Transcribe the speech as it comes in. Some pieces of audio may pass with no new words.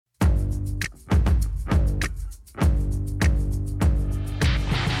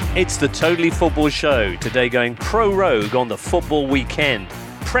It's the Totally Football Show, today going pro-rogue on the football weekend.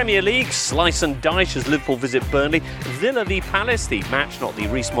 Premier League, slice and dice as Liverpool visit Burnley, Villa v Palace, the match, not the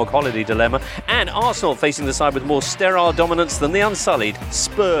Rees-Mogg holiday dilemma, and Arsenal facing the side with more sterile dominance than the unsullied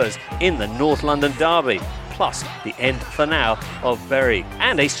Spurs in the North London derby. Plus, the end for now of Bury,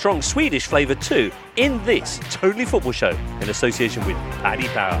 and a strong Swedish flavour too, in this Totally Football Show, in association with Paddy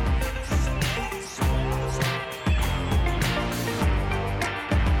Power.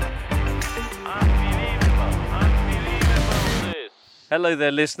 Hello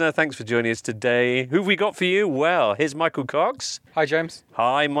there, listener. Thanks for joining us today. Who've we got for you? Well, here's Michael Cox. Hi, James.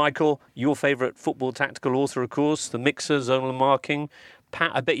 Hi, Michael. Your favourite football tactical author, of course, The Mixer, Zonal Marking.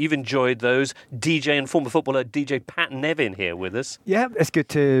 Pat, I bet you've enjoyed those. DJ and former footballer DJ Pat Nevin here with us. Yeah, it's good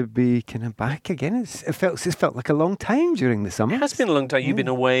to be kind of back again. It's felt like a long time during the summer. It has been a long time. You've been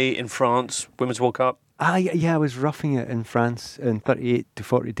away in France, Women's World Cup. I was roughing it in France in 38 to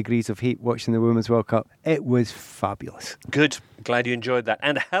 40 degrees of heat watching the Women's World Cup. It was fabulous. Good. Glad you enjoyed that.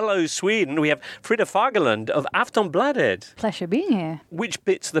 And hello, Sweden. We have Frida Fagerlund of Aftonbladet. Pleasure being here. Which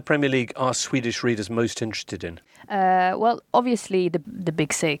bits of the Premier League are Swedish readers most interested in? Well, obviously the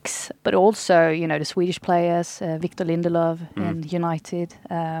big six, but also, the Swedish players, Victor Lindelöf in United.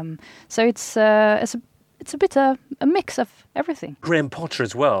 So it's a bit a mix of everything. Graham Potter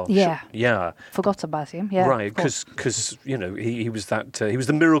as well. Yeah. Yeah. Forgot about him. Yeah. Right, because he was that he was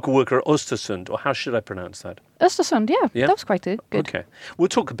the miracle worker at Östersund, or how should I pronounce that? Östersund, yeah. That was quite good. Okay. We'll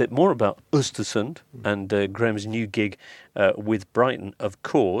talk a bit more about Östersund and Graham's new gig with Brighton, of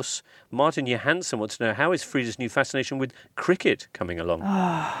course. Martin Johansson wants to know, how is Frida's new fascination with cricket coming along?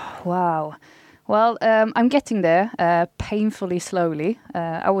 Oh, wow. Well, I'm getting there, painfully slowly.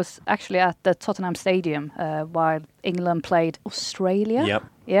 I was actually at the Tottenham Stadium while England played Australia. Yep.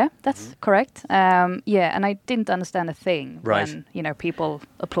 Yeah, that's correct. And I didn't understand a thing when, people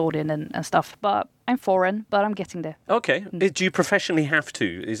applauding and stuff. But I'm foreign, but I'm getting there. Okay. Do you professionally have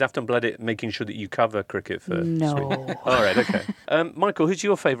to? Is Aftonbladet making sure that you cover cricket for No. Sweden? All right, okay. Michael, who's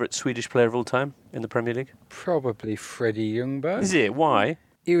your favourite Swedish player of all time in the Premier League? Probably Freddie Ljungberg. Is it? Why?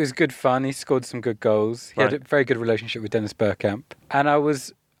 He was good fun. He scored some good goals. He had a very good relationship with Dennis Bergkamp. And I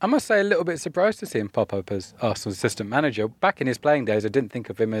must say, a little bit surprised to see him pop up as Arsenal's assistant manager. Back in his playing days, I didn't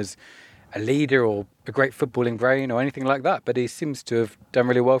think of him as a leader or a great footballing brain or anything like that, but he seems to have done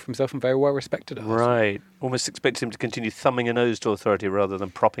really well for himself and very well respected at Arsenal. Right. Almost expected him to continue thumbing a nose to authority rather than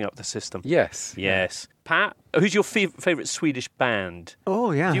propping up the system. Yes. Yes. Pat, who's your favourite Swedish band?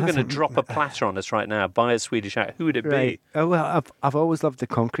 Oh, yeah. If you're going to drop a platter on us right now, buy a Swedish act, who would it be? Oh, well, I've always loved the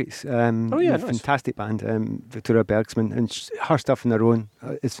Concretes. Nice. Fantastic band. Victoria Bergsman, and her stuff on their own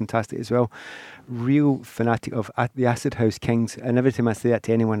is fantastic as well. Real fanatic of the Acid House Kings, and every time I say that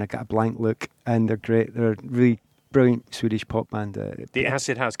to anyone, I get a blank look, and they're great. They're a really brilliant Swedish pop band. The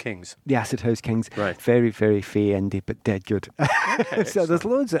Acid House Kings. The Acid House Kings. Right. Very, very fey indie, but dead good. Okay, so there's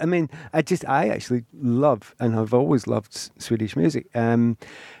loads. I actually love, and have always loved Swedish music. And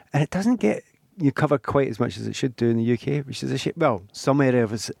it doesn't get covered quite as much as it should do in the UK, which is a shame. Well, some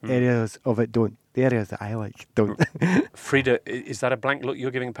areas of it don't. The areas that I like don't. Frida, is that a blank look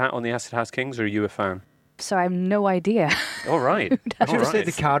you're giving Pat on the Acid House Kings, or are you a fan? So I have no idea. All right. I should have said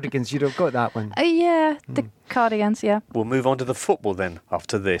the Cardigans. You'd have got that one. The Cardigans, yeah. We'll move on to the football then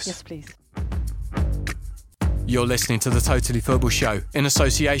after this. Yes, please. You're listening to the Totally Football Show in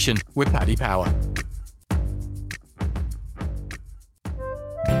association with Paddy Power.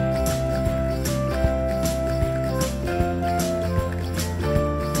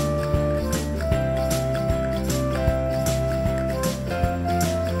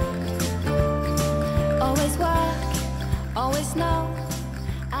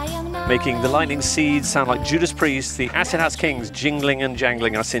 Making the Lightning Seeds sound like Judas Priest, the Acid House Kings jingling and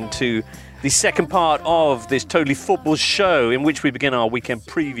jangling us into the second part of this Totally Football Show, in which we begin our weekend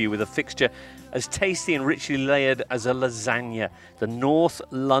preview with a fixture as tasty and richly layered as a lasagna, the North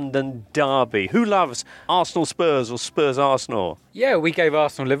London derby. Who loves Arsenal Spurs or Spurs Arsenal? Yeah, we gave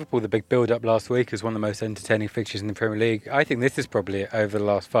Arsenal Liverpool the big build-up last week as one of the most entertaining fixtures in the Premier League. I think this is probably over the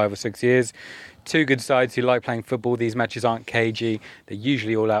last 5 or 6 years. Two good sides who like playing football. These matches aren't cagey. They're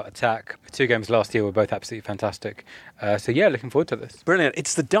usually all-out attack. The 2 games last year were both absolutely fantastic. Looking forward to this. Brilliant.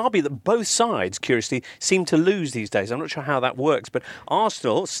 It's the derby that both sides, curiously, seem to lose these days. I'm not sure how that works, but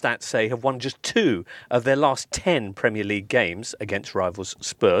Arsenal, stats say, have won just 2 of their last 10 Premier League games against rivals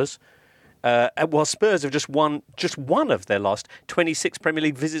Spurs. While Spurs have just won one of their last 26 Premier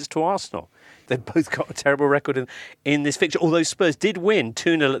League visits to Arsenal. They've both got a terrible record in this fixture, although Spurs did win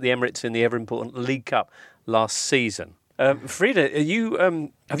 2-0 at the Emirates in the ever-important League Cup last season. Frida, are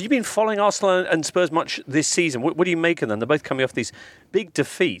you Have you been following Arsenal and Spurs much this season? What do you make of them? They're both coming off these big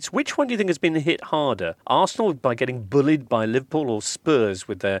defeats. Which one do you think has been hit harder? Arsenal by getting bullied by Liverpool, or Spurs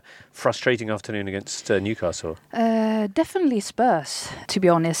with their frustrating afternoon against Newcastle? Definitely Spurs, to be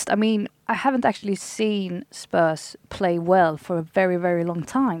honest. I mean, I haven't actually seen Spurs play well for a very, very long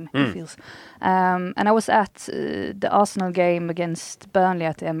time, it feels. And I was at the Arsenal game against Burnley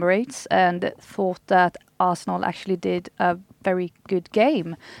at the Emirates and thought that Arsenal actually did a very good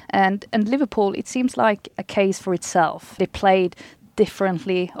game. And Liverpool, it seems like a case for itself. They played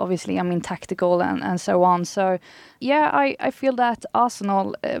differently, obviously, I mean, tactical and so on. So, yeah, I feel that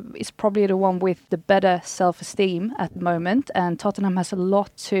Arsenal is probably the one with the better self-esteem at the moment, and Tottenham has a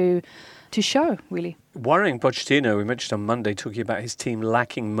lot to show, really. Worrying Pochettino, we mentioned on Monday, talking about his team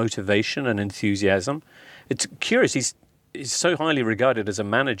lacking motivation and enthusiasm. It's curious, he's so highly regarded as a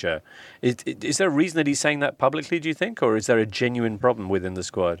manager. Is there a reason that he's saying that publicly, do you think, or is there a genuine problem within the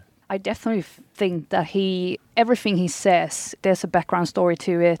squad? I definitely think that everything he says, there's a background story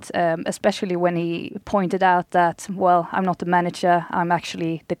to it, especially when he pointed out that, well, I'm not the manager, I'm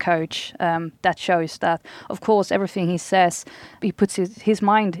actually the coach. That shows that, of course, everything he says, he puts his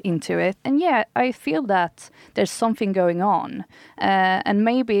mind into it. And yeah, I feel that there's something going on. And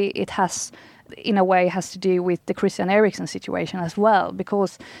maybe it has, in a way, has to do with the Christian Eriksen situation as well,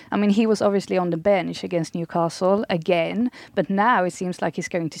 because I mean, he was obviously on the bench against Newcastle again, but now it seems like he's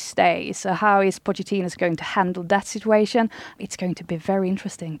going to stay. So how is Pochettino going to handle that situation? It's going to be very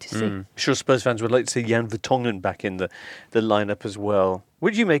interesting to see. I'm sure Spurs fans would like to see Jan Vertonghen back in the lineup as well.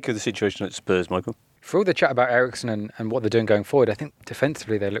 What do you make of the situation at Spurs, Michael? For all the chat about Eriksen and what they're doing going forward, I think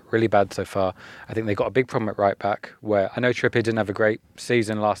defensively they look really bad so far. I think they've got a big problem at right back, where I know Trippier didn't have a great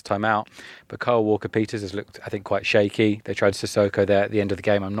season last time out, but Kyle Walker-Peters has looked, I think, quite shaky. They tried Sissoko there at the end of the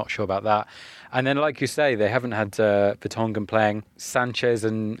game. I'm not sure about that. And then, like you say, they haven't had Vertonghen playing. Sanchez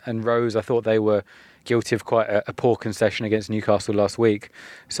and Rose, I thought they were guilty of quite a poor concession against Newcastle last week.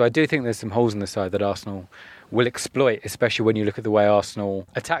 So I do think there's some holes in the side that Arsenal will exploit, especially when you look at the way Arsenal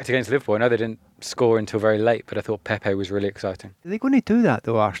attacked against Liverpool. I know they didn't score until very late, but I thought Pepe was really exciting. Are they going to do that,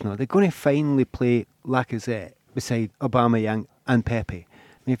 though, Arsenal? They're going to finally play Lacazette beside Aubameyang and Pepe.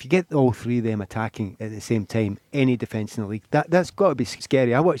 I mean, if you get all three of them attacking at the same time, any defence in the league, that's got to be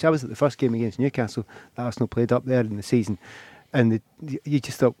scary. I was at the first game against Newcastle that Arsenal played up there in the season, and you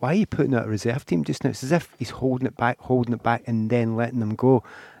just thought, why are you putting out a reserve team just now? It's as if he's holding it back, and then letting them go.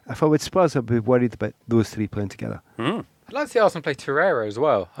 If I would Spurs, I'd be worried about those three playing together. I'd like to see Arsenal play Torreira as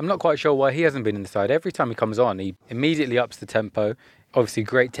well. I'm not quite sure why he hasn't been in the side. Every time he comes on, he immediately ups the tempo. Obviously,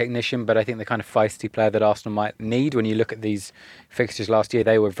 great technician, but I think the kind of feisty player that Arsenal might need. When you look at these fixtures last year,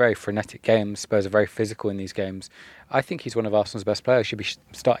 they were very frenetic games. Spurs are very physical in these games. I think he's one of Arsenal's best players. Should be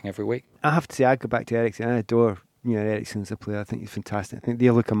starting every week. I have to say, I go back to Eriksen. I adore Eriksen as a player. I think he's fantastic. I think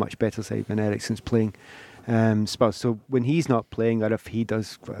they look a much better side when Eriksen's playing. Spurs. So when he's not playing, or if he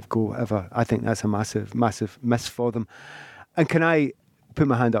does go whatever, I think that's a massive, massive miss for them. And can I put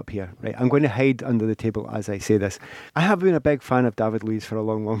my hand up here? Right, I'm going to hide under the table as I say this. I have been a big fan of David Luiz for a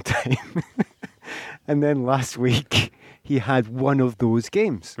long, long time. And then last week he had one of those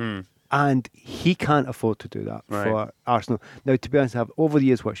games. And he can't afford to do that for Arsenal. Now, to be honest, I've over the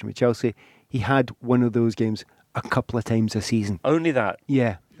years watching with Chelsea, he had one of those games a couple of times a season. Only that?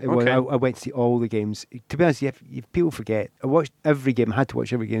 Yeah. Okay. I went to see all the games. To be honest, people forget. I watched every game. I had to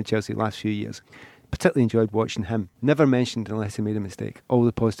watch every game of Chelsea the last few years. Particularly enjoyed watching him. Never mentioned unless he made a mistake. All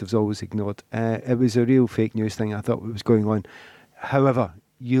the positives always ignored. It was a real fake news thing. I thought what was going on. However,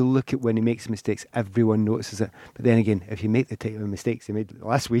 you look at when he makes mistakes, everyone notices it. But then again, if you make the type of mistakes he made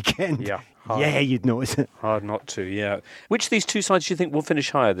last weekend, you'd notice it. Hard not to, yeah. Which of these two sides do you think will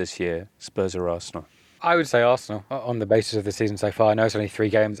finish higher this year, Spurs or Arsenal? I would say Arsenal, on the basis of the season so far. I know it's only 3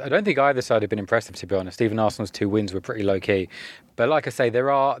 games. I don't think either side have been impressive, to be honest. Even Arsenal's 2 wins were pretty low-key. But like I say,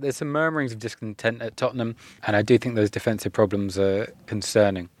 there's some murmurings of discontent at Tottenham, and I do think those defensive problems are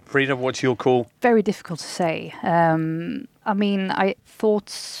concerning. Frida, what's your call? Very difficult to say. I mean, I thought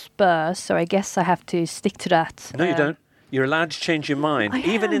Spurs, so I guess I have to stick to that. No, you don't. You're allowed to change your mind,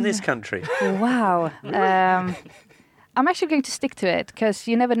 even in this country. Wow. I'm actually going to stick to it because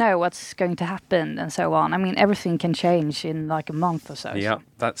you never know what's going to happen and so on. I mean, everything can change in like a month or so. Yeah,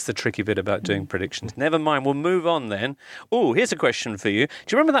 that's the tricky bit about doing predictions. Never mind, we'll move on then. Oh, here's a question for you. Do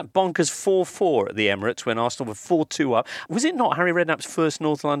you remember that bonkers 4-4 at the Emirates when Arsenal were 4-2 up? Was it not Harry Redknapp's first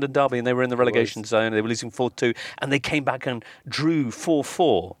North London derby and they were in the relegation zone, they were losing 4-2 and they came back and drew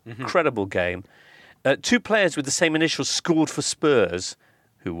 4-4? Incredible game. 2 players with the same initials scored for Spurs.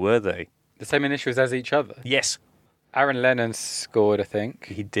 Who were they? The same initials as each other? Yes. Aaron Lennon scored, I think.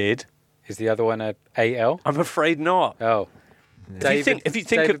 He did. Is the other one a AL? I'm afraid not. Oh. If you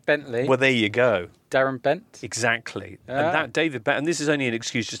think David of Bentley. Well, there you go. Darren Bent. Exactly. And that David and this is only an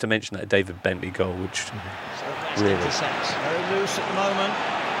excuse just to mention that David Bentley goal, which really very loose at the moment.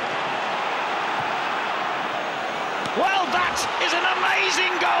 Well, that is an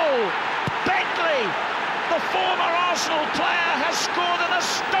amazing goal. Bentley, the former Arsenal player, has scored an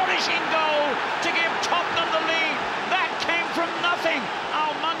astonishing goal to give Tottenham the lead. That came from nothing.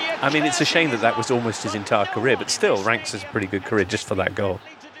 I mean, it's a shame that was almost his entire career, but still ranks as a pretty good career just for that goal.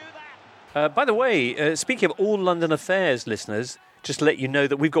 By the way, speaking of All London Affairs, listeners, just to let you know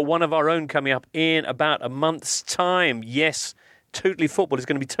that we've got one of our own coming up in about a month's time. Yes, Totally Football is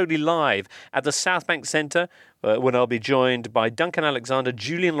going to be totally live at the Southbank Centre when I'll be joined by Duncan Alexander,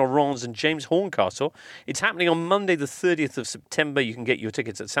 Julian Laurens and James Horncastle. It's happening on Monday the 30th of September. You can get your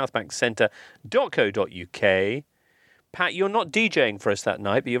tickets at southbankcentre.co.uk. Pat, you're not DJing for us that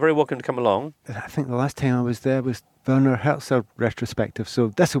night, but you're very welcome to come along. I think the last time I was there was Werner Herzog retrospective, so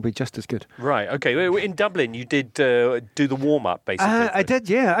this will be just as good. Right, okay. In Dublin, you did do the warm-up, basically. I did,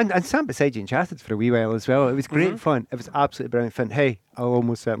 yeah, and sat beside you and chatted for a wee while as well. It was great fun. It was absolutely brilliant fun. Hey, I'll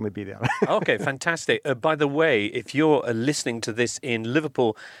almost certainly be there. Okay, fantastic. By the way, if you're listening to this in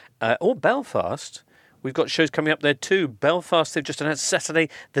Liverpool or Belfast, we've got shows coming up there too. Belfast, they've just announced Saturday,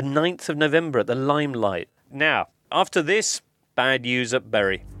 the 9th of November at the Limelight. Now, after this, bad news at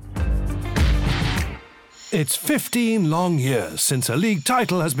Bury. It's 15 long years since a league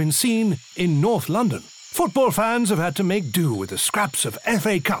title has been seen in North London. Football fans have had to make do with the scraps of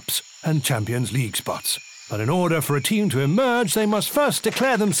FA Cups and Champions League spots. But in order for a team to emerge, they must first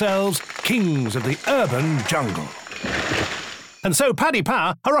declare themselves kings of the urban jungle. And so Paddy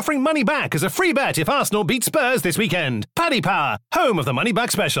Power are offering money back as a free bet if Arsenal beat Spurs this weekend. Paddy Power, home of the money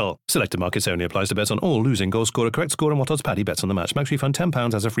back special. Selected markets only. Applies to bets on all losing goal scorer, correct score and what odds Paddy bets on the match. Max refund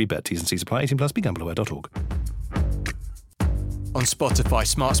 £10 as a free bet. T's and C's apply. 18 plus. BeGambleAware.org. On Spotify,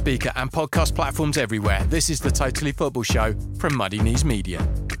 smart speaker and podcast platforms everywhere, this is the Totally Football Show from Muddy Knees Media.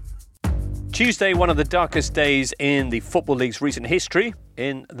 Tuesday, one of the darkest days in the Football League's recent history,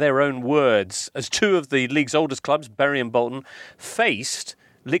 in their own words, as two of the league's oldest clubs, Bury and Bolton, faced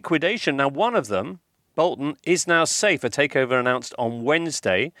liquidation. Now, one of them, Bolton, is now safe. A takeover announced on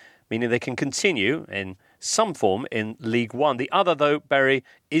Wednesday, meaning they can continue in some form in League One. The other, though, Bury,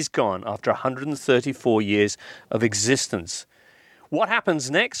 is gone after 134 years of existence. What happens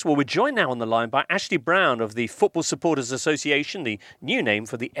next? Well, we're joined now on the line by Ashley Brown of the Football Supporters Association, the new name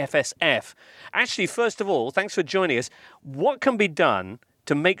for the FSF. Ashley, first of all, thanks for joining us. What can be done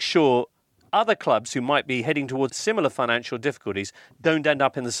to make sure other clubs who might be heading towards similar financial difficulties don't end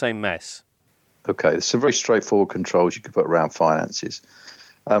up in the same mess? Okay, there's some very straightforward controls you can put around finances.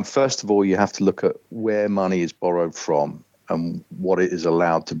 First of all, you have to look at where money is borrowed from and what it is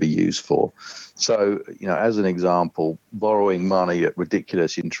allowed to be used for. So, as an example, borrowing money at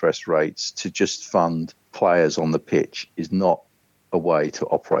ridiculous interest rates to just fund players on the pitch is not a way to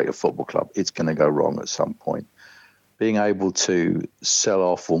operate a football club. It's going to go wrong at some point. Being able to sell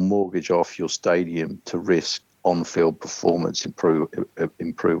off or mortgage off your stadium to risk on-field performance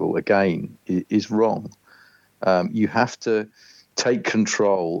improval again is wrong. You have to take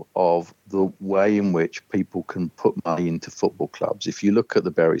control of the way in which people can put money into football clubs. If you look at the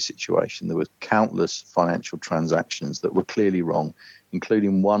Bury situation, there were countless financial transactions that were clearly wrong,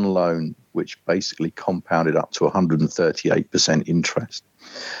 including one loan which basically compounded up to 138% interest.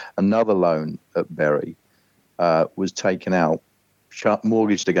 Another loan at Bury was taken out,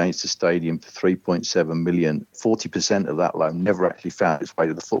 mortgaged against the stadium for 3.7 million. 40% of that loan never actually found its way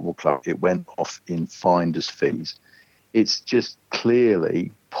to the football club. It went off in finder's fees. It's just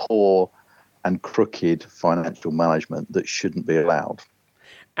clearly poor and crooked financial management that shouldn't be allowed.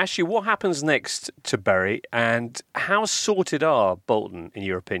 Ashley, what happens next to Bury and how sorted are Bolton, in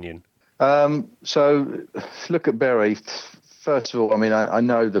your opinion? So look at Bury. First of all, I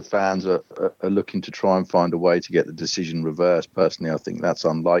know the fans are looking to try and find a way to get the decision reversed. Personally, I think that's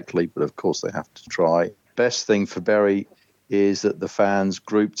unlikely, but of course they have to try. Best thing for Bury is that the fans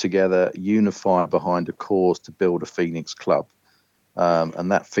group together, unify behind a cause to build a Phoenix club. And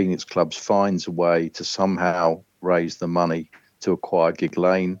that Phoenix club finds a way to somehow raise the money to acquire Gig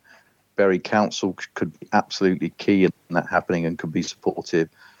Lane. Bury Council could be absolutely key in that happening and could be supportive.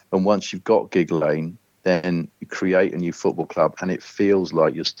 And once you've got Gig Lane, then you create a new football club and it feels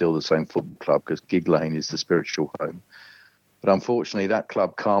like you're still the same football club because Gig Lane is the spiritual home. But unfortunately, that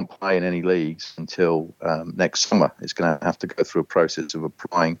club can't play in any leagues until next summer. It's going to have to go through a process of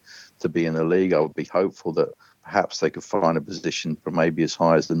applying to be in the league. I would be hopeful that perhaps they could find a position for maybe as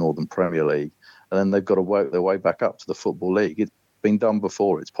high as the Northern Premier League. And then they've got to work their way back up to the Football League. It's been done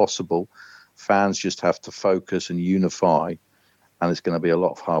before. It's possible. Fans just have to focus and unify and it's going to be a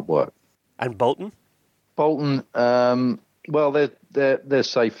lot of hard work. And Bolton? Bolton, well, they're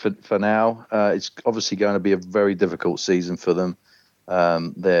safe for now. It's obviously going to be a very difficult season for them.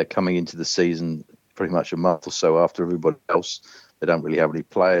 They're coming into the season pretty much a month or so after everybody else. They don't really have any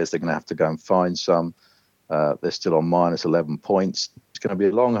players. They're going to have to go and find some. They're still on minus 11 points. It's going to be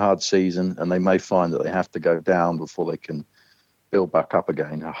a long, hard season, and they may find that they have to go down before they can build back up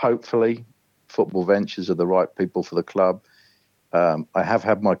again. Hopefully, Football Ventures are the right people for the club. I have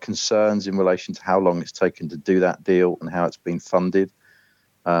had my concerns in relation to how long it's taken to do that deal and how it's been funded.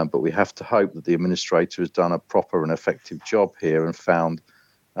 But we have to hope that the administrator has done a proper and effective job here and found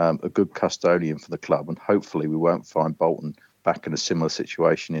a good custodian for the club. And hopefully we won't find Bolton back in a similar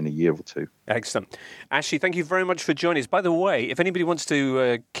situation in a year or two. Excellent. Ashley, thank you very much for joining us. By the way, if anybody wants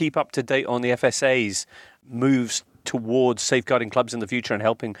to keep up to date on the FSA's moves towards safeguarding clubs in the future and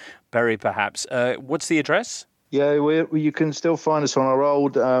helping Bury perhaps, what's the address? Yeah, you can still find us on our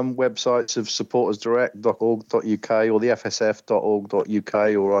old websites of supportersdirect.org.uk or the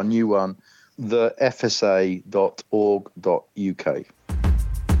fsf.org.uk or our new one, the fsa.org.uk.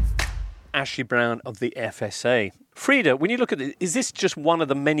 Ashley Brown of the FSA. Frida, when you look at it, is this just one of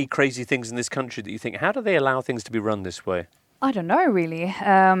the many crazy things in this country that you think, how do they allow things to be run this way? I don't know, really.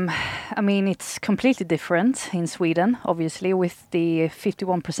 I mean, it's completely different in Sweden, obviously, with the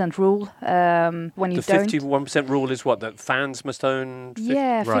 51% rule. When you the 51% rule is what? That fans must own?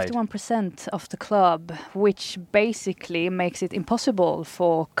 Yeah, 51% of the club, which basically makes it impossible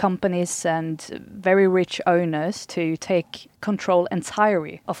for companies and very rich owners to take control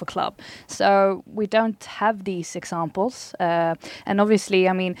entirely of a club. So we don't have these examples. And obviously,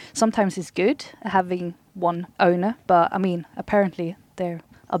 I mean, sometimes it's good having one owner, but I mean, apparently there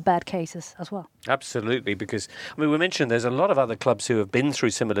are bad cases as well. Absolutely, because I mean, we mentioned there's a lot of other clubs who have been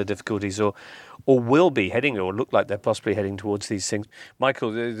through similar difficulties or will be heading or look like they're possibly heading towards these things.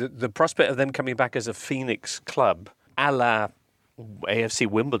 Michael, the prospect of them coming back as a Phoenix club, a la AFC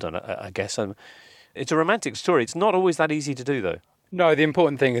Wimbledon, I guess, it's a romantic story. It's not always that easy to do, though. No, the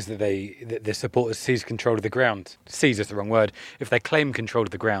important thing is that the supporters seize control of the ground. Seize is the wrong word. If they claim control of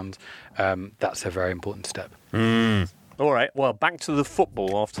the ground, that's a very important step. All right, well, back to the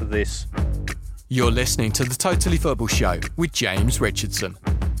football after this. You're listening to The Totally Football Show with James Richardson.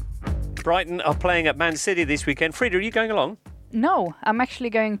 Brighton are playing at Man City this weekend. Frida, are you going along? No, I'm actually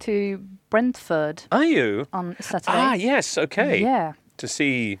going to Brentford. Are you? On Saturday. Ah, yes, okay. Yeah. To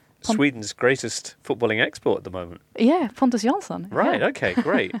see Sweden's greatest footballing export at the moment. Yeah, Pontus Jansson. Right, yeah. okay,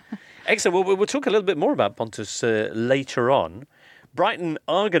 great. Excellent. Well, we'll talk a little bit more about Pontus later on. Brighton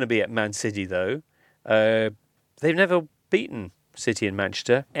are going to be at Man City, though. They've never beaten City in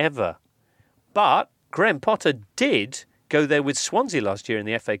Manchester, ever. But Graham Potter did go there with Swansea last year in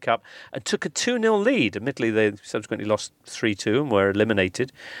the FA Cup and took a 2-0 lead. Admittedly, they subsequently lost 3-2 and were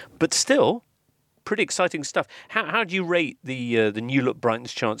eliminated. But still, pretty exciting stuff. How do you rate the new look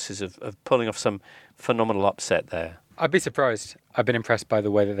Brighton's chances of pulling off some phenomenal upset there? I'd be surprised. I've been impressed by the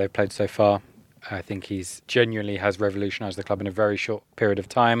way that they've played so far. I think he's genuinely has revolutionised the club in a very short period of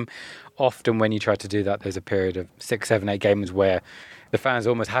time. Often when you try to do that, there's a period of 6, 7, 8 games where the fans are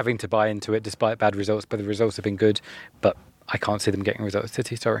almost having to buy into it despite bad results, but the results have been good. But I can't see them getting results at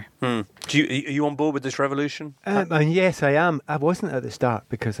City, sorry. Are you on board with this revolution? Yes, I am. I wasn't at the start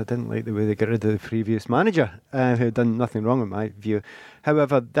because I didn't like the way they got rid of the previous manager, who had done nothing wrong in my view.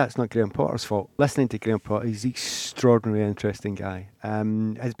 However, that's not Graham Potter's fault. Listening to Graham Potter, he's an extraordinarily interesting guy.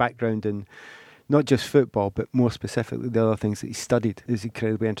 His background in not just football, but more specifically the other things that he studied is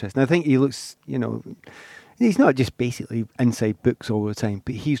incredibly interesting. I think he looks, he's not just basically inside books all the time,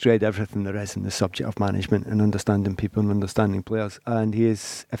 but he's read everything there is in the subject of management and understanding people and understanding players. And he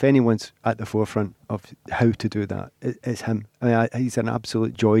is, if anyone's at the forefront of how to do that, it's him. I mean, he's an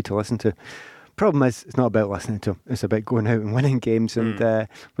absolute joy to listen to. Problem is, it's not about listening to him. It's about going out and winning games. And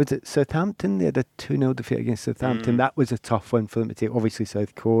was it Southampton? They had a 2-0 defeat against Southampton. That was a tough one for them to take. Obviously,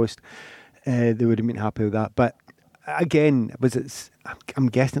 South Coast. They would have been happy with that. But again, I'm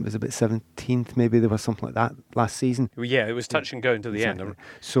guessing it was about 17th, maybe there was something like that last season. Yeah, it was touch and go until the end.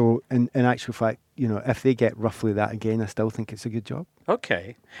 So in actual fact, if they get roughly that again, I still think it's a good job.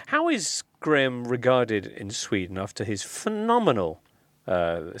 Okay. How is Graham regarded in Sweden after his phenomenal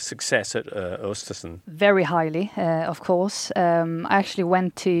success at Östersund? Very highly, of course. I actually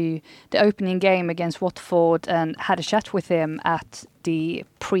went to the opening game against Watford and had a chat with him at the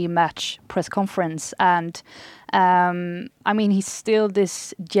pre-match press conference. And I mean, he's still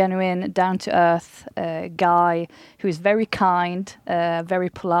this genuine, down-to-earth guy who is very kind, very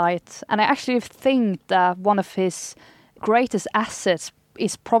polite. And I actually think that one of his greatest assets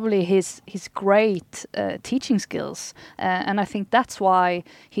is probably his great teaching skills, and I think that's why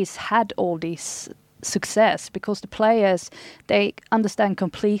he's had all these success, because the players, they understand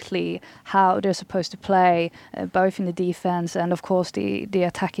completely how they're supposed to play, both in the defense and of course the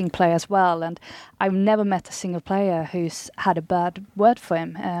attacking play as well. And I've never met a single player who's had a bad word for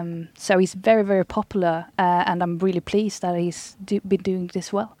him. So he's very, very popular, and I'm really pleased that he's been doing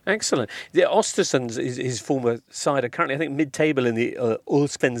this well. Excellent. The Östersund, his former side, are currently, I think, mid-table in the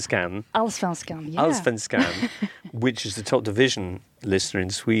Allsvenskan. Allsvenskan, yeah. Allsvenskan, which is the top division, listener, in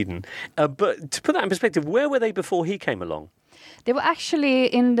Sweden. But to put that in perspective, where were they before he came along? They were actually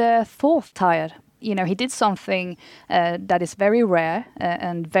in the fourth tier. You know, he did something that is very rare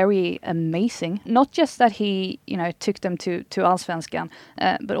and very amazing. Not just that he, took them to Allsvenskan,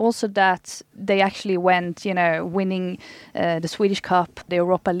 but also that they actually went, winning the Swedish Cup, the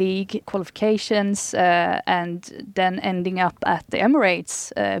Europa League qualifications, and then ending up at the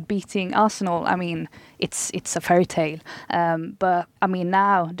Emirates, beating Arsenal. I mean, it's a fairy tale. But I mean,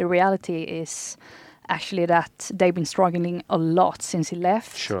 now the reality is actually that they've been struggling a lot since he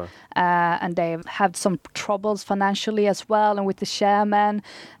left. Sure. And they've had some troubles financially as well, and with the chairman,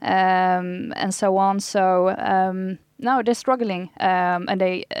 and so on. So, no, they're struggling, and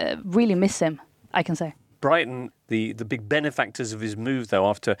they really miss him, I can say. Brighton, the big benefactors of his move, though,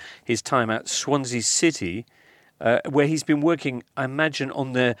 after his time at Swansea City, where he's been working, I imagine,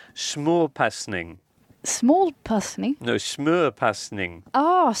 on their smørpassning. Smørpassning? No, smørpassning.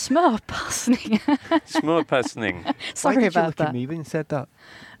 Oh, smørpassning. Smørpassning. Sorry Why did about you look that. at me when you said that?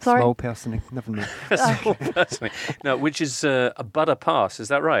 Sorry? Smørpassning, never mind. Smørpassning. No, which is a butter pass, is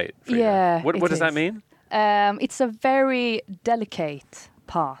that right, Frida? Yeah, What does that mean? It's a very delicate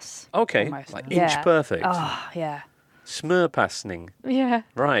pass. Okay, almost. like inch perfect. Oh, yeah. Smørpassning. Yeah.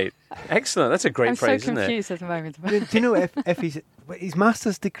 Right. Excellent. That's a great I'm phrase, so isn't it? confused at the moment. Do you know if his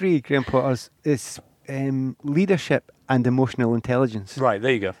master's degree, Graham Potter's, is leadership and emotional intelligence? Right,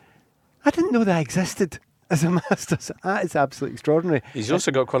 there you go. I didn't know that existed as a master's. That is absolutely extraordinary. He's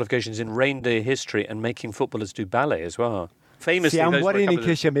also got qualifications in reindeer history and making footballers do ballet as well. Famously, See, I'm those were a worrying in couple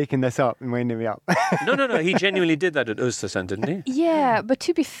case you're making this up and winding me up. No. He genuinely did that at Östersund, didn't he? Yeah, but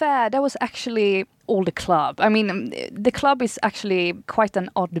to be fair, that was actually all the club. I mean, the club is actually quite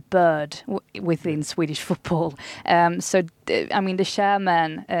an odd bird within Swedish football. The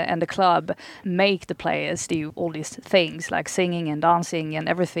chairman and the club make the players do all these things like singing and dancing and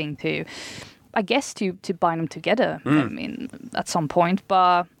everything to bind them together. I mean, at some point,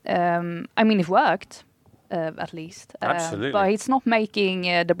 but it worked. At least. Absolutely. But it's not making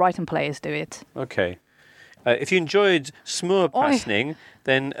the Brighton players do it. Okay. If you enjoyed smørpassning,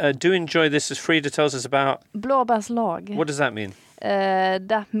 then do enjoy this as Frida tells us about... Blåbärslag. What does that mean?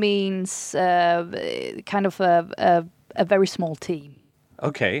 That means kind of a very small team.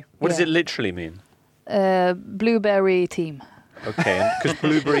 Okay. What does it literally mean? Blueberry team. Okay, because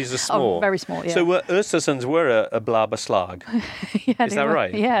blueberries are small. Oh, very small, yeah. So Östersunds were a blåbärslag. Yeah, is that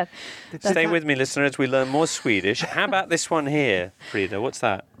right? Yeah. Stay with me, listener, as we learn more Swedish. How about this one here, Frida? What's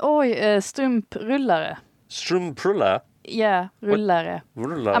that? Strumprullare. Strumprulla? Yeah, rullare.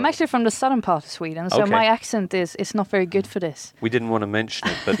 Rullare. I'm actually from the southern part of Sweden, so my accent is not very good for this. We didn't want to mention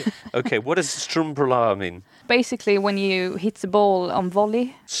it, but okay, what does strumprulla mean? Basically, when you hit the ball on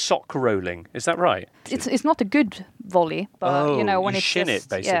volley. Sock rolling, is that right? It's not a good volley, but when you shin it,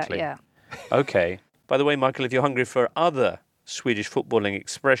 basically. Yeah. Okay. By the way, Michael, if you're hungry for other Swedish footballing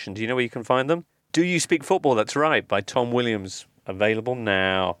expressions, do you know where you can find them? Do You Speak Football? That's right, by Tom Williams. Available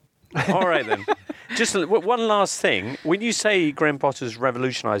now. All right, then. Just one last thing. When you say Graham Potter's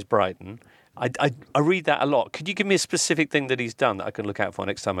revolutionised Brighton, I read that a lot. Could you give me a specific thing that he's done that I can look out for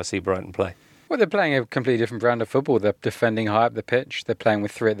next time I see Brighton play? Well, they're playing a completely different brand of football. They're defending high up the pitch. They're playing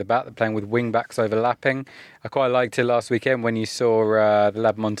with three at the back. They're playing with wing-backs overlapping. I quite liked it last weekend when you saw the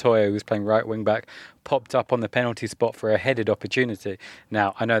lad Montoya, who was playing right wing-back, popped up on the penalty spot for a headed opportunity.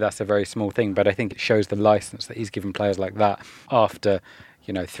 Now, I know that's a very small thing, but I think it shows the licence that he's given players like that after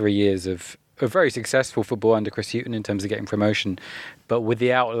 3 years of very successful football under Chris Hughton in terms of getting promotion. But with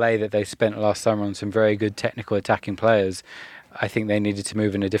the outlay that they spent last summer on some very good technical attacking players, I think they needed to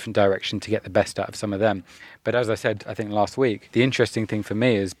move in a different direction to get the best out of some of them. But as I said, I think last week, the interesting thing for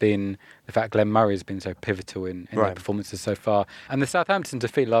me has been the fact Glenn Murray has been so pivotal in their performances so far. And the Southampton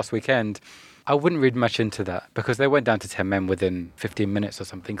defeat last weekend, I wouldn't read much into that because they went down to 10 men within 15 minutes or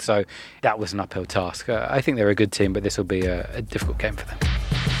something. So that was an uphill task. I think they're a good team, but this will be a difficult game for them.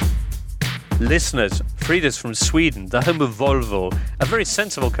 Listeners, Frida's from Sweden, the home of Volvo, a very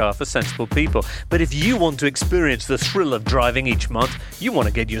sensible car for sensible people. But if you want to experience the thrill of driving each month, you want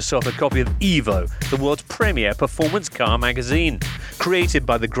to get yourself a copy of Evo, the world's premier performance car magazine. Created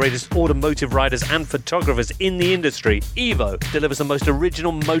by the greatest automotive writers and photographers in the industry, Evo delivers the most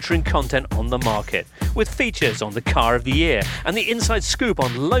original motoring content on the market, with features on the car of the year and the inside scoop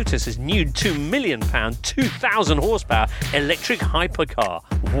on Lotus's new £2 million, 2,000 horsepower electric hypercar.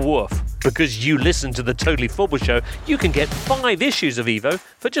 Woof. Because you listen to the Totally Football Show, you can get 5 issues of Evo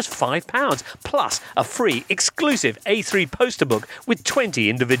for just £5, plus a free exclusive A3 poster book with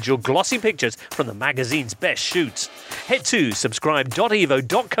 20 individual glossy pictures from the magazine's best shoots. Head to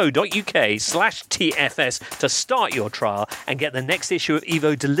subscribe.evo.co.uk/TFS to start your trial and get the next issue of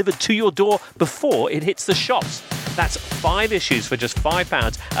Evo delivered to your door before it hits the shops. That's 5 issues for just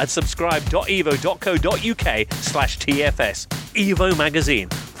 £5 at subscribe.evo.co.uk/TFS. Evo magazine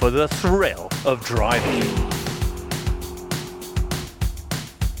for the thrill of driving.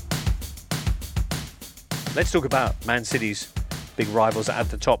 Let's talk about Man City's big rivals at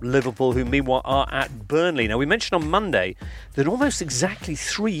the top, Liverpool, who meanwhile are at Burnley. Now, we mentioned on Monday that almost exactly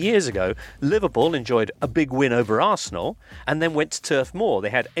 3 years ago, Liverpool enjoyed a big win over Arsenal and then went to Turf Moor. They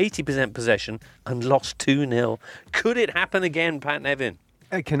had 80% possession and lost 2-0. Could it happen again, Pat Nevin?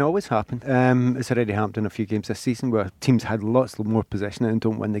 It can always happen. It's already happened in a few games this season where teams had lots more possession and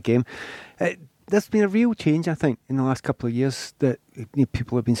don't win the game. There's been a real change, I think, in the last couple of years that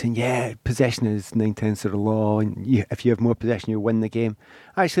people have been saying, yeah, possession is 9/10 of the law, and if you have more possession, you win the game.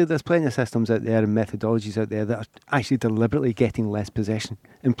 Actually, there's plenty of systems out there and methodologies out there that are actually deliberately getting less possession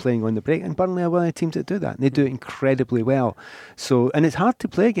and playing on the break. And Burnley are one of the teams that do that, and they do it incredibly well. So, and it's hard to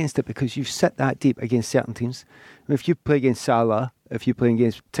play against it because you sit that deep against certain teams. If you play against Salah, if you're playing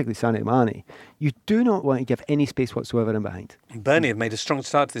against particularly Sané Mane, you do not want to give any space whatsoever in behind. Burnley have made a strong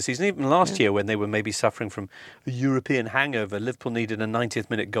start to the season. Even last year, when they were maybe suffering from a European hangover, Liverpool needed a 90th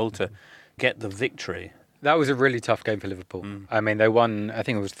minute goal to get the victory. That was a really tough game for Liverpool. I mean, they won, I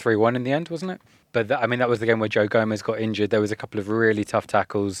think it was 3-1 in the end, wasn't it? But that was the game where Joe Gomez got injured. There was a couple of really tough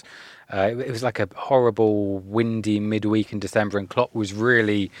tackles. It was like a horrible, windy midweek in December, and Klopp was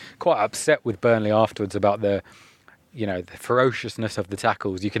really quite upset with Burnley afterwards about the ferociousness of the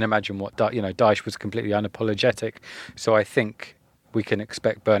tackles. You can imagine what Dyche was completely unapologetic. So I think we can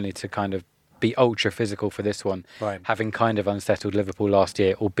expect Burnley to kind of be ultra physical for this one, right, having kind of unsettled Liverpool last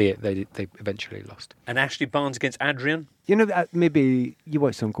year, albeit they eventually lost. And Ashley Barnes against Adrian? Maybe you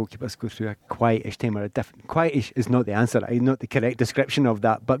watch some goalkeepers go through a quietish time, or quietish is not the answer, not the correct description of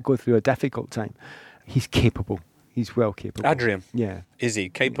that, but go through a difficult time. He's capable. He's well capable. Adrian? Yeah. Is he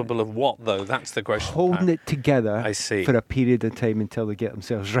capable of what, though? That's the question. Holding it together I see. For a period of time until they get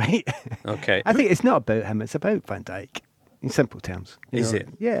themselves right. Okay. I think it's not about him, it's about Van Dijk, in simple terms. Is it?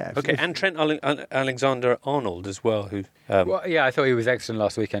 Yeah. Okay, and Trent Alexander-Arnold as well. Who? Well, yeah, I thought he was excellent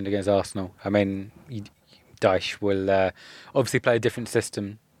last weekend against Arsenal. I mean, Dyche will obviously play a different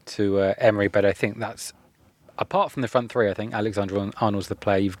system to Emery, but I think that's, apart from the front three, I think Alexander-Arnold's the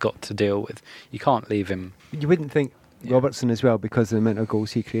player you've got to deal with. You can't leave him. You wouldn't think Robertson as well, because of the amount of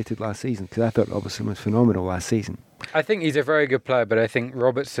goals he created last season, because I thought Robertson was phenomenal last season. I think he's a very good player, but I think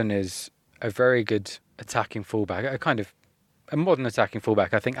Robertson is a very good attacking fullback, a modern attacking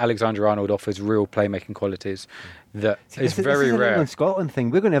fullback. I think Alexander-Arnold offers real playmaking qualities that is very rare. This is an England-Scotland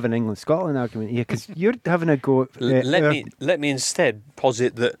thing. We're going to have an England-Scotland argument here, because you're having a go at... Let me instead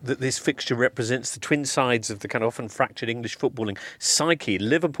posit that this fixture represents the twin sides of the kind of often fractured English footballing psyche.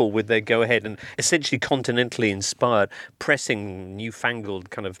 Liverpool with their go-ahead and essentially continentally inspired, pressing, newfangled,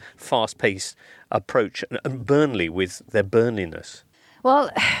 kind of fast-paced approach, and Burnley with their Burnliness.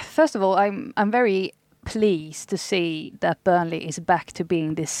 Well, first of all, I'm very pleased to see that Burnley is back to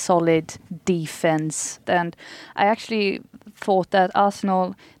being this solid defense. And I actually thought that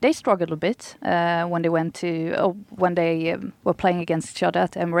Arsenal, they struggled a bit when they were playing against each other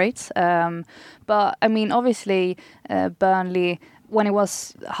at Emirates. But I mean, obviously, Burnley, when it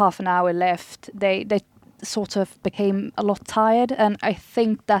was half an hour left, they sort of became a lot tired, and I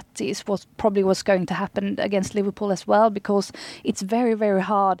think that is what probably was going to happen against Liverpool as well, because it's very, very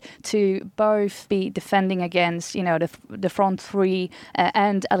hard to both be defending against, the front three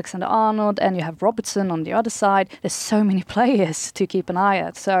and Alexander-Arnold, and you have Robertson on the other side. There's so many players to keep an eye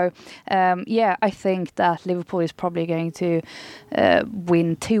at. So, I think that Liverpool is probably going to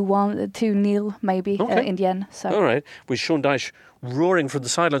win 2-0 maybe in the end. So. All right, with Sean Dyche roaring from the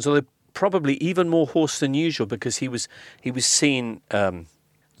sidelines, although probably even more hoarse than usual, because he was seen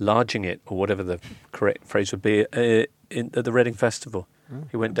larging it, or whatever the correct phrase would be, at the Reading Festival.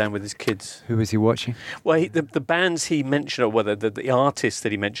 He went down with his kids. Who was he watching? Well, the bands he mentioned, or whether the artists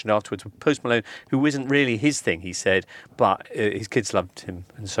that he mentioned afterwards, were Post Malone, who isn't really his thing, he said, but his kids loved him,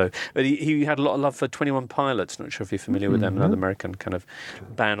 and so. But he had a lot of love for 21 Pilots. Not sure if you're familiar with them, another American kind of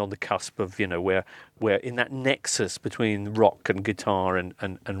band on the cusp of, you know, where in that nexus between rock and guitar and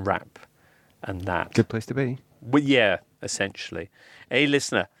rap, and that. Good place to be. Well, yeah, essentially. Hey,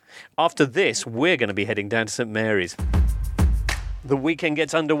 listener, after this, we're going to be heading down to St Mary's. The weekend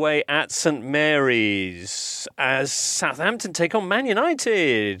gets underway at St Mary's as Southampton take on Man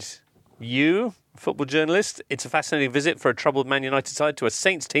United. You, football journalist, it's a fascinating visit for a troubled Man United side to a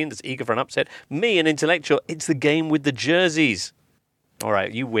Saints team that's eager for an upset. Me, an intellectual, it's the game with the jerseys. All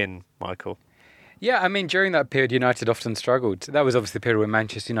right, you win, Michael. Yeah, I mean, during that period, United often struggled. That was obviously the period when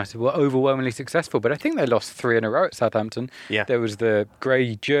Manchester United were overwhelmingly successful, but I think they lost 3 in a row at Southampton. Yeah. There was the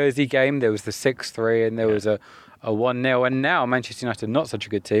grey jersey game, there was the 6-3, and there was a 1-0, and now Manchester United, not such a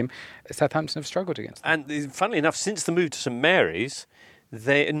good team, Southampton have struggled against them. And funnily enough, since the move to St Mary's,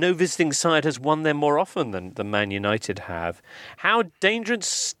 no visiting side has won there more often than Man United have. How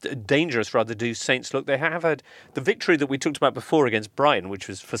dangerous do Saints look? They have had the victory that we talked about before against Brighton, which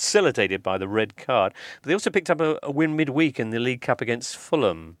was facilitated by the red card. But they also picked up a win midweek in the League Cup against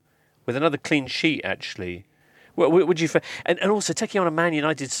Fulham, with another clean sheet, actually. Would you? And also taking on a Man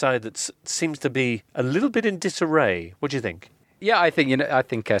United side that seems to be a little bit in disarray. What do you think? Yeah, I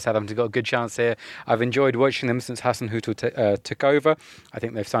think Southampton got a good chance here. I've enjoyed watching them since Hassan Hutel took over. I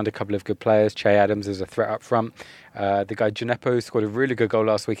think they've signed a couple of good players. Che Adams is a threat up front. The guy Gineppo scored a really good goal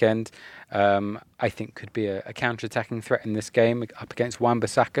last weekend. I think could be a counter-attacking threat in this game up against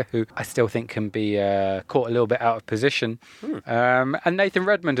Wan-Bissaka, who I still think can be caught a little bit out of position. And Nathan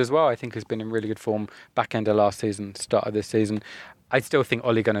Redmond as well, I think has been in really good form back end of last season, start of this season. I still think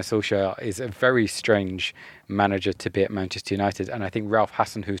Ole Gunnar Solskjaer is a very strange manager to be at Manchester United, and I think Ralph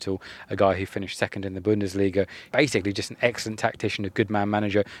Hasenhüttl, a guy who finished second in the Bundesliga, basically just an excellent tactician, a good man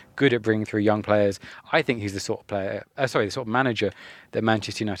manager, good at bringing through young players. I think he's the sort of manager that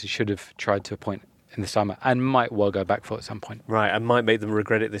Manchester United should have tried to appoint in the summer and might well go back for at some point. Right, and might make them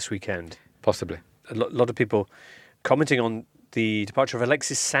regret it this weekend. Possibly. A lot of people commenting on the departure of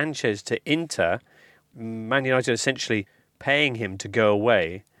Alexis Sanchez to Inter. Man United essentially paying him to go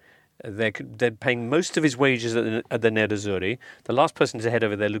away. They're paying most of his wages at the Nerazzurri. The last person to head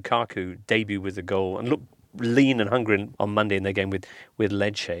over there, Lukaku, debuted with a goal and looked lean and hungry on Monday in their game with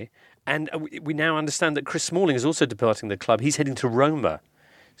Lecce. And we now understand that Chris Smalling is also departing the club. He's heading to Roma.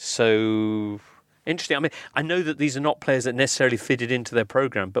 So, interesting. I mean, I know that these are not players that necessarily fitted into their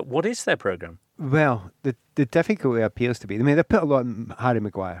programme, but what is their programme? Well, the difficulty appears to be, I mean, they put a lot on Harry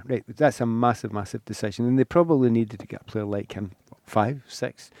Maguire, right? That's a massive, massive decision, and they probably needed to get a player like him 5,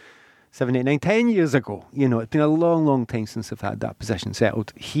 6, 7, 8, 9, 10 years ago. You know, it's been a long, long time since they've had that position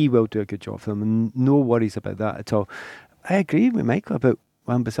settled. He will do a good job for them, and no worries about that at all. I agree with Michael about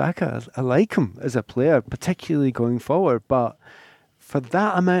Wan-Bissaka. I like him as a player, particularly going forward, but for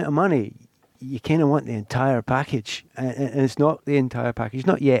that amount of money, you kind of want the entire package, and it's not the entire package,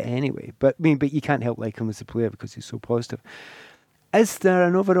 not yet anyway. But you can't help like him as a player because he's so positive. Is there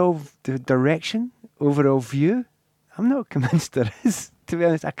an overall direction, overall view? I'm not convinced there is. To be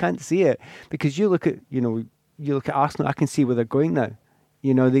honest, I can't see it because you look at Arsenal. I can see where they're going now.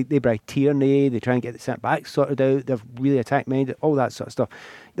 You know, they buy Tierney, they try and get the centre back sorted out. They're really attack minded, all that sort of stuff.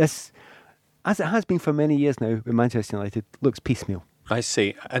 This, as it has been for many years now, with Manchester United, looks piecemeal. I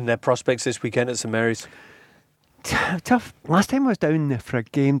see. And their prospects this weekend at St Mary's? Tough. Last time I was down there for a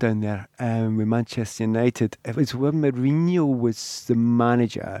game down there with Manchester United, it was when Mourinho was the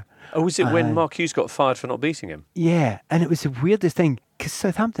manager. Oh, was it when Mark Hughes got fired for not beating him? Yeah, and it was the weirdest thing because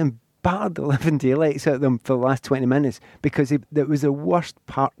Southampton battered the living daylights out of them for the last 20 minutes because it was the worst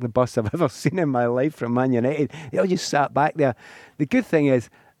part of the bus I've ever seen in my life from Man United. They all just sat back there. The good thing is,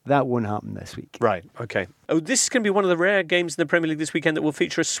 that won't happen this week. Right, okay. Oh, this is going to be one of the rare games in the Premier League this weekend that will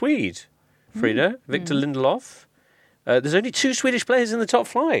feature a Swede, Frida, Victor Lindelof. There's only 2 Swedish players in the top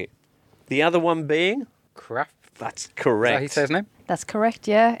flight. The other one being? Kraft. That's correct. Is that how he says his name? That's correct,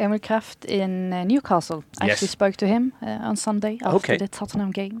 yeah. Emil Kraft in Newcastle. I actually spoke to him on Sunday after the Tottenham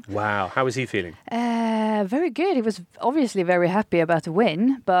game. Wow. How was he feeling? Very good. He was obviously very happy about the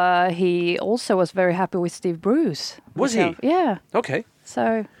win, but he also was very happy with Steve Bruce. Was he? Yeah. Okay.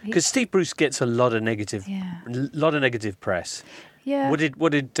 So because Steve Bruce gets a lot of negative press. Yeah.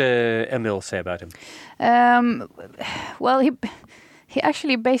 What did Emil say about him? Well, he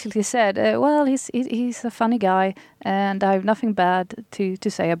actually basically said, well, he's a funny guy, and I have nothing bad to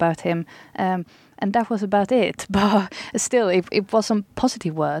say about him. and that was about it. But still, it wasn't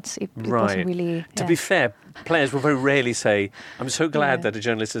positive words. It wasn't really... To be fair, players will very rarely say, I'm so glad that a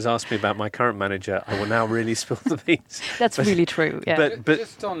journalist has asked me about my current manager. I will now really spill the beans. That's really true, yeah. But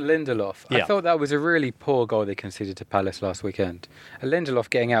just on Lindelof, I thought that was a really poor goal they conceded to Palace last weekend. Lindelof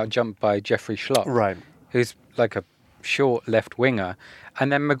getting out jumped by Jeffrey Schlupp, right, who's like a short left winger,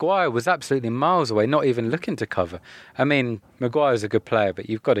 and then Maguire was absolutely miles away, not even looking to cover. I mean, Maguire's a good player, but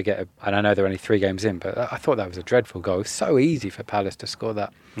you've got to get and I know they're only 3 games in, but I thought that was a dreadful goal. It was so easy for Palace to score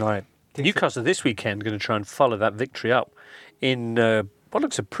that. Right. Newcastle this weekend are going to try and follow that victory up in what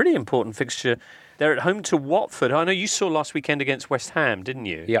looks a pretty important fixture. They're at home to Watford. I know you saw last weekend against West Ham, didn't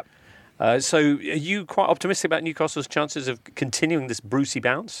you? Yep. So are you quite optimistic about Newcastle's chances of continuing this Brucey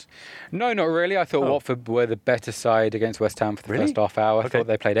bounce? No, not really. I thought Watford were the better side against West Ham for the first half hour. I thought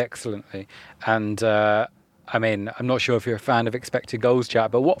they played excellently. And, I mean, I'm not sure if you're a fan of expected goals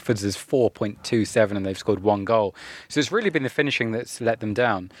chat, but Watford's is 4.27 and they've scored 1 goal. So it's really been the finishing that's let them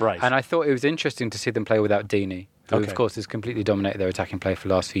down. Right. And I thought it was interesting to see them play without Deeney, who, of course, has completely dominated their attacking play for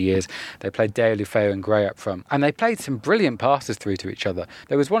the last few years. They played Deulofeu and Gray up front. And they played some brilliant passes through to each other.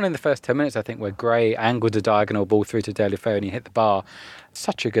 There was one in the first 10 minutes, I think, where Gray angled a diagonal ball through to Deulofeu and he hit the bar.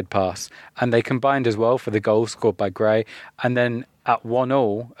 Such a good pass. And they combined as well for the goal scored by Gray. And then at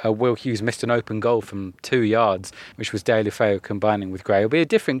 1-1, Will Hughes missed an open goal from 2 yards, which was Deulofeu combining with Gray. It'll be a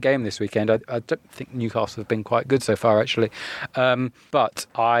different game this weekend. I don't think Newcastle have been quite good so far, actually. But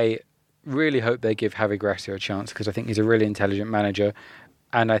I really hope they give Javi Gracia a chance because I think he's a really intelligent manager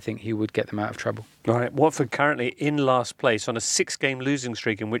and I think he would get them out of trouble. All right, Watford currently in last place on a 6-game losing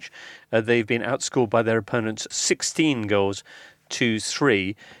streak in which they've been outscored by their opponents 16 goals to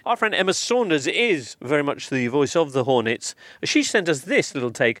 3. Our friend Emma Saunders is very much the voice of the Hornets. She sent us this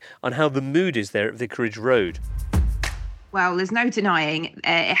little take on how the mood is there at Vicarage Road. Well, there's no denying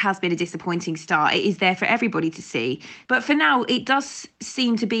it has been a disappointing start. It is there for everybody to see. But for now, it does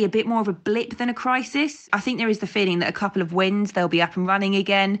seem to be a bit more of a blip than a crisis. I think there is the feeling that a couple of wins, they'll be up and running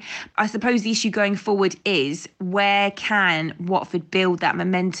again. I suppose the issue going forward is where can Watford build that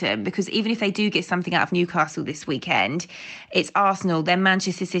momentum? Because even if they do get something out of Newcastle this weekend, it's Arsenal, then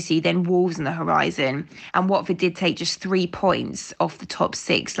Manchester City, then Wolves on the horizon. And Watford did take just 3 points off the top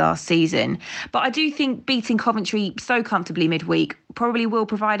 6 last season. But I do think beating Coventry so comfortably midweek probably will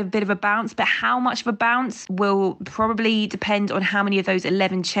provide a bit of a bounce, but how much of a bounce will probably depend on how many of those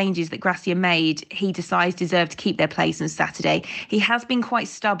 11 changes that Gracia made he decides deserve to keep their place on Saturday. He has been quite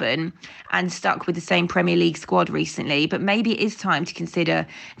stubborn and stuck with the same Premier League squad recently, but maybe it is time to consider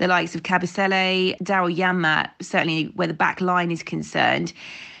the likes of Kabasele, Daryl Janmaat, certainly where the back line is concerned.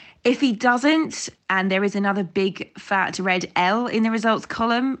 If he doesn't, and there is another big fat red L in the results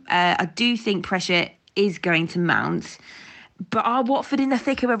column, I do think pressure is going to mount. But are Watford in the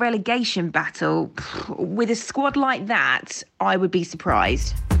thick of a relegation battle? With a squad like that, I would be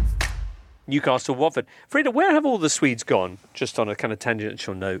surprised. Newcastle, Watford. Frida, where have all the Swedes gone? Just on a kind of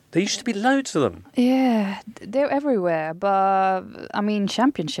tangential note. There used to be loads of them. Yeah, they're everywhere. But, I mean,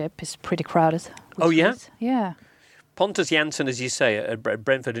 Championship is pretty crowded. Oh, yeah? Yeah. Pontus Jansson, as you say, at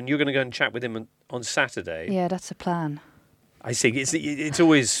Brentford, and you're going to go and chat with him on Saturday. Yeah, that's the plan. I see. It's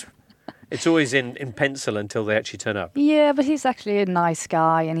always... It's always in pencil until they actually turn up. Yeah, but he's actually a nice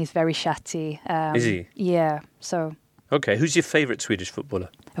guy and he's very chatty. Is he? Yeah, so... Okay, who's your favourite Swedish footballer?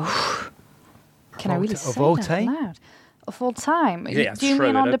 Can I really say of all that time? loud? Of all time? Yeah, do you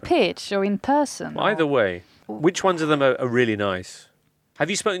mean on the pitch or in person? Either way. Which ones of them are really nice? Have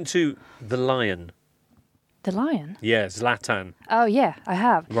you spoken to the Lion? The Lion? Yeah, Zlatan. Oh, yeah, I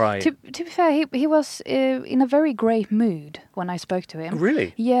have. Right. To be fair, he was in a very great mood when I spoke to him.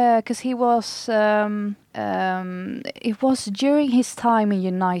 Really? Yeah, because he was... it was during his time in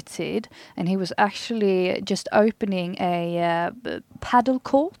United, and he was actually just opening a paddle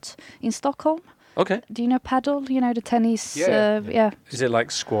court in Stockholm. Okay. Do you know paddle? You know, the tennis... Yeah. Is it like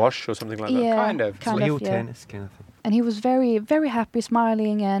squash or something like that? Yeah, Kind of. Wheel tennis kind of thing. And he was very, very happy,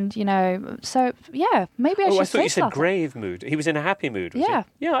 smiling, and, you know, so, yeah, maybe I should say I thought you said Zlatan. grave mood. He was in a happy mood, was Yeah.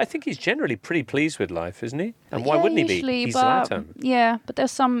 he? Yeah, I think he's generally pretty pleased with life, isn't he? And why wouldn't he be? Usually, He's but, Zlatan. yeah, but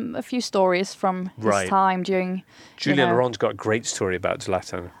there's a few stories from Right. his time during... Julian Laurent's got a great story about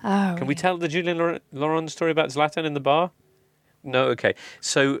Zlatan. Oh, Can we tell the Julian Laurent story about Zlatan in the bar? No? Okay.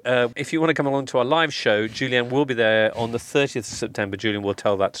 So if you want to come along to our live show, Julian will be there on the 30th of September. Julian will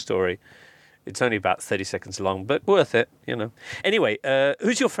tell that story. It's only about 30 seconds long, but worth it, you know. Anyway,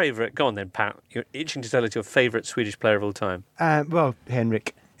 who's your favourite? Go on then, Pat. You're itching to tell us your favourite Swedish player of all time. Well,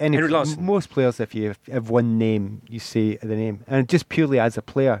 Henrik. Henrik Larsson. Most players, if you have one name, you say the name. And just purely as a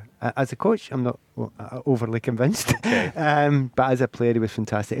player. As a coach, I'm not overly convinced. Okay. But as a player, he was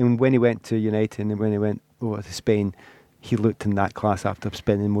fantastic. And when he went to United and when he went over to Spain, he looked in that class after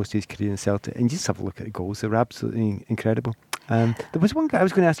spending most of his career in Celtic. And just have a look at the goals. They were absolutely incredible. There was one guy I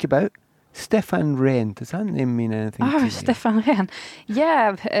was going to ask you about. Stefan Rehn. Does that name mean anything to you? Stefan Rehn.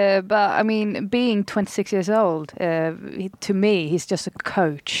 Yeah, but I mean, being 26 years old, to me, he's just a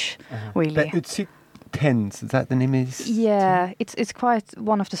coach, really. But it's Tens, is that the name? Yeah, it's quite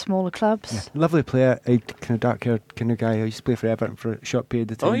one of the smaller clubs. Yeah. Lovely player, a kind of dark-haired kind of guy who used to play for Everton for a short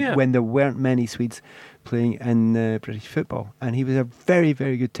period of time when there weren't many Swedes playing in British football, and he was a very,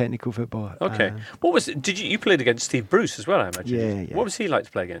 very good technical footballer. Okay, what was it? You played against Steve Bruce as well, I imagine? Yeah. What was he like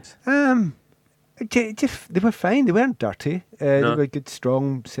to play against? They were fine. They weren't dirty. They were good,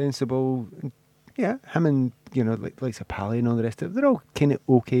 strong, sensible. Yeah, him and like Pally and all the rest of it. They're all kind of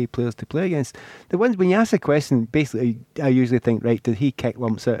okay players to play against. The ones when you ask a question, basically, I usually think, right, did he kick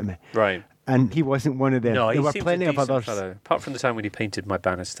lumps out of me? Right. And he wasn't one of them. No, there were plenty of others. Fellow. Apart from the time when he painted my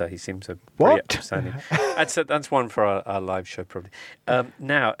banister, he seems a pretty outstanding. That's one for our live show, probably.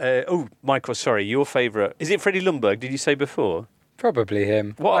 Now, Michael, sorry, your favourite. Is it Freddie Ljungberg, did you say before? Probably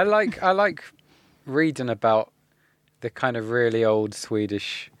him. What? I like reading about the kind of really old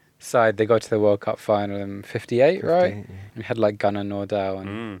Swedish side. They got to the World Cup final in 58, right? Yeah. We had like Gunnar Nordal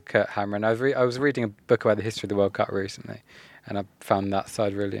and Kurt Hammer. I was reading a book about the history of the World Cup recently, and I found that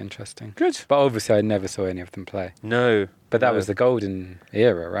side really interesting. Good. But obviously I never saw any of them play. No. But that was the golden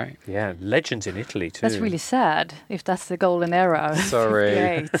era, right? Yeah, legends in Italy too. That's really sad if that's the golden era.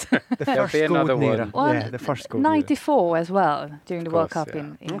 Sorry. There'll be another one. Well, yeah, the first golden 94 as well, during the World Cup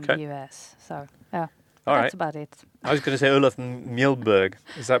in the US. So, yeah. That's about it. I was going to say Olof Mjellberg.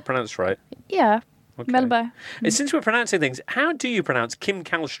 Is that pronounced right? Yeah, okay. Mjellberg. Since we're pronouncing things, how do you pronounce Kim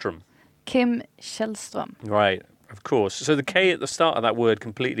Källström? Kim Källström. Right, of course. So the K at the start of that word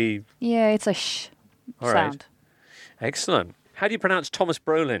completely... Yeah, it's a sh sound. Right. Excellent. How do you pronounce Thomas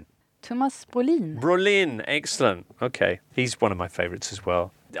Brolin? Thomas Brolin. Brolin, excellent. Okay, he's one of my favourites as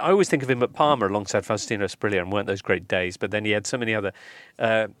well. I always think of him at Parma alongside Faustino Sprilia, and weren't those great days, but then he had so many other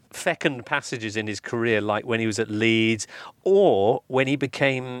fecund passages in his career, like when he was at Leeds, or when he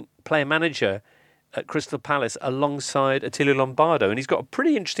became player-manager at Crystal Palace alongside Attilio Lombardo, and he's got a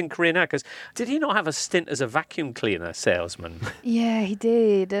pretty interesting career now, because did he not have a stint as a vacuum cleaner salesman? Yeah, he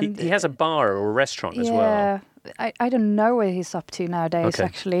did. And he has a bar or a restaurant as well. Yeah, I don't know what he's up to nowadays,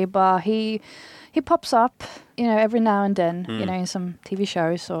 actually, but he pops up, every now and then, in some TV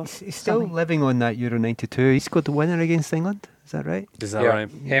shows or He's still living on that Euro 92. He scored the winner against England. Is that right? Is that right?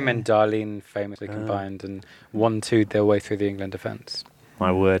 Him and Darlene famously combined and 1-2'd their way through the England defence.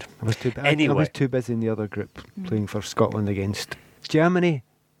 My word. I was too busy in the other group playing for Scotland against Germany,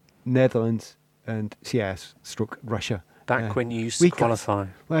 Netherlands and CS/Russia. Back when you used to qualify.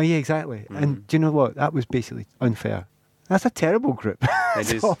 Well, yeah, exactly. And do you know what? That was basically unfair. That's a terrible group.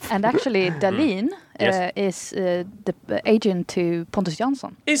 It is. And actually, Dahlin is the agent to Pontus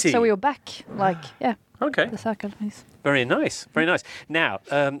Jansson. Is he? So we were back, Okay. The circle is. Very nice, very nice. Now,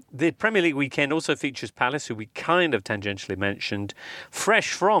 the Premier League weekend also features Palace, who we kind of tangentially mentioned,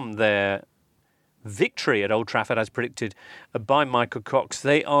 fresh from their victory at Old Trafford, as predicted by Michael Cox.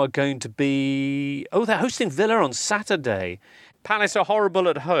 They are going to be... they're hosting Villa on Saturday. Palace are horrible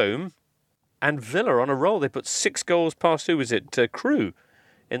at home, and Villa on a roll. They put 6 goals past, Crewe,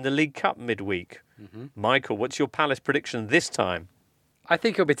 in the League Cup midweek. Mm-hmm. Michael, what's your Palace prediction this time? I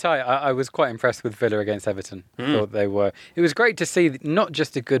think it'll be tight. I was quite impressed with Villa against Everton. Thought they were. It was great to see not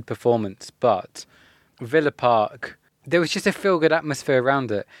just a good performance, but Villa Park. There was just a feel-good atmosphere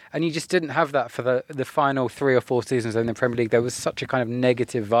around it, and you just didn't have that for the final 3 or 4 seasons in the Premier League. There was such a kind of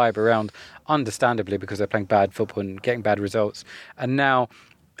negative vibe around, understandably, because they're playing bad football and getting bad results. And now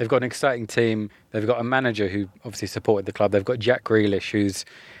they've got an exciting team. They've got a manager who obviously supported the club. They've got Jack Grealish, who's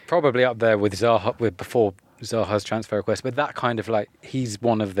probably up there with Zaha before Zaha's transfer request, but that kind of he's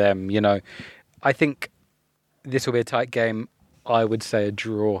one of them, I think this will be a tight game. I would say a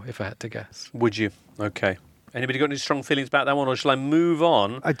draw if I had to guess. Would you? Okay. Anybody got any strong feelings about that one, or shall I move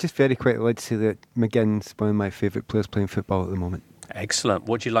on? I'd just very quickly like to say that McGinn's one of my favourite players playing football at the moment. Excellent.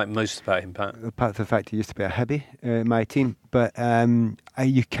 What do you like most about him, Pat? Apart from the fact he used to be a Hibby, my team. But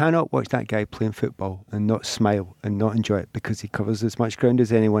you cannot watch that guy playing football and not smile and not enjoy it, because he covers as much ground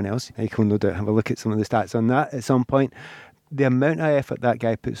as anyone else. You can no doubt have a look at some of the stats on that at some point. The amount of effort that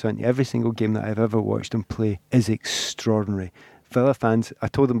guy puts on every single game that I've ever watched him play is extraordinary. Villa fans, I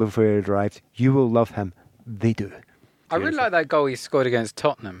told them before he arrived, you will love him. They do. I really like that goal he scored against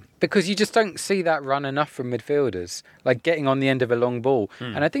Tottenham because you just don't see that run enough from midfielders, like getting on the end of a long ball.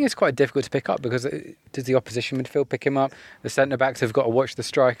 And I think it's quite difficult to pick up because does the opposition midfield pick him up? The centre-backs have got to watch the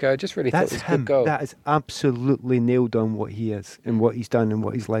striker. I just really thought it was a good goal. That is absolutely nailed on what he is and what he's done and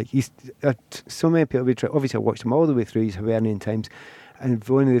what he's like. He's so many people obviously I watched him all the way through his Hibernian times, and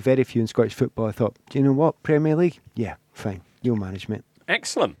one of the very few in Scottish football I thought, do you know what, Premier League? Yeah, fine, you'll manage, mate.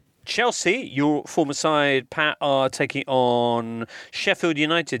 Excellent. Chelsea, your former side, Pat, are taking on Sheffield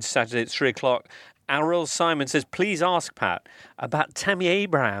United Saturday at 3 o'clock. Ariel Simon says, please ask Pat about Tammy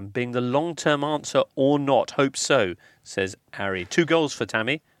Abraham being the long-term answer or not. Hope so, says Ari. 2 goals for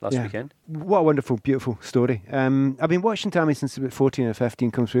Tammy last weekend. What a wonderful, beautiful story. I've been watching Tammy since about 14 or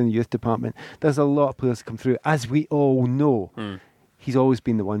 15, come through in the youth department. There's a lot of players come through. As we all know, he's always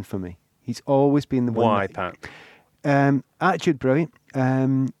been the one for me. He's always been the one. Why, Pat? Attitude, brilliant.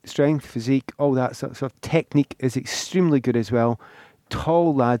 Strength, physique, all that sort of technique is extremely good as well.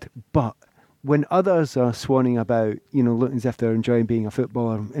 Tall lad, but when others are swanning about, looking as if they're enjoying being a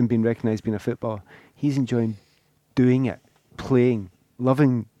footballer and being recognised being a footballer, he's enjoying doing it, playing,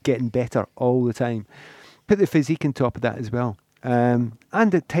 loving getting better all the time. Put the physique on top of that as well. And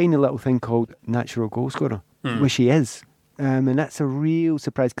a tiny little thing called natural goal scorer, which he is. And that's a real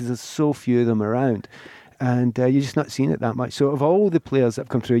surprise because there's so few of them around. And you're just not seeing it that much. So of all the players that have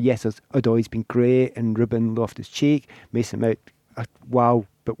come through, yes, Odoi has been great, and Ruben Loftus-Cheek, Mason Mount, wow,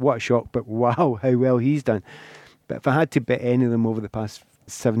 but what a shock, but wow, how well he's done. But if I had to bet any of them over the past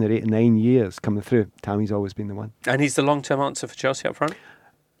 7 or 8 or 9 years coming through, Tammy's always been the one. And he's the long-term answer for Chelsea up front?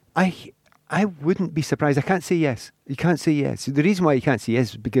 I wouldn't be surprised. I can't say yes. You can't say yes. The reason why you can't say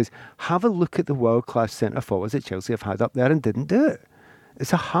yes is because have a look at the world-class centre-forwards that Chelsea have had up there and didn't do it.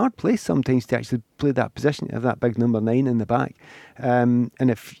 It's a hard place sometimes to actually play that position, have that big number 9 in the back. And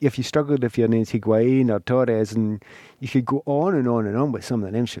if you struggled, if your name's Higuain or Torres, and you could go on and on and on with some of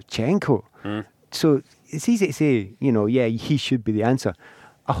the names, Shevchenko. So it's easy to say, he should be the answer.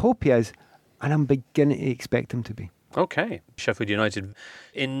 I hope he is, and I'm beginning to expect him to be. Okay. Sheffield United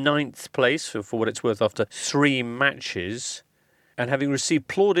in 9th place, for what it's worth, after 3 matches. And having received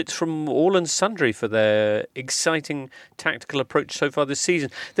plaudits from all and sundry for their exciting tactical approach so far this season.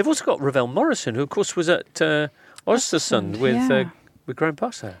 They've also got Ravel Morrison, who of course was at Östersund with Graham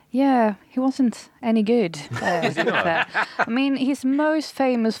Potter. Yeah, he wasn't any good. I mean, he's most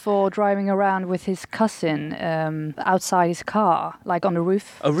famous for driving around with his cousin outside his car, like on the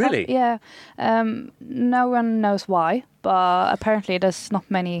roof. Oh, really? Yeah. No one knows why, but apparently there's not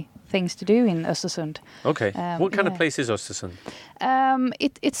many things to do in Östersund. Okay. What kind of place is Östersund?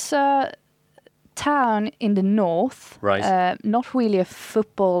 It's a town in the north. Right. Not really a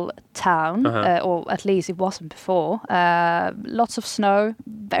football town, or at least it wasn't before. Lots of snow,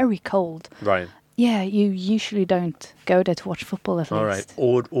 very cold. Right. Yeah, you usually don't go there to watch football at least. All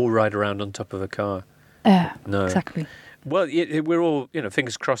right. Or ride around on top of a car. No. Exactly. Well, we're all,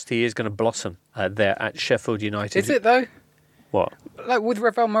 fingers crossed he is going to blossom there at Sheffield United. Is it though? What? Like with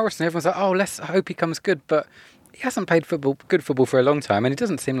Ravel Morrison, everyone's like, let's hope he comes good, but he hasn't played good football for a long time, and he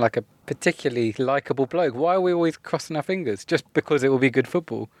doesn't seem like a particularly likeable bloke. Why are we always crossing our fingers? Just because it will be good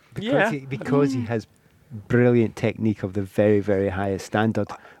football? Because he has brilliant technique of the very, very highest standard,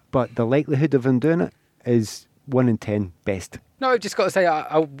 but the likelihood of him doing it is 1 in 10 best. No, I've just got to say,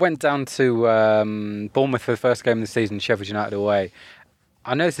 I went down to Bournemouth for the first game of the season, Sheffield United away.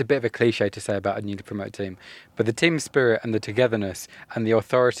 I know it's a bit of a cliche to say about a newly promoted team, but the team spirit and the togetherness and the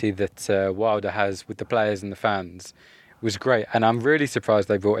authority that Wilder has with the players and the fans was great. And I'm really surprised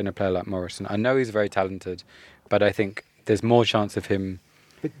they brought in a player like Morrison. I know he's very talented, but I think there's more chance of him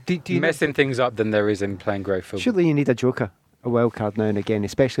messing things up than there is in playing great football. Surely you need a joker, a wild card now and again,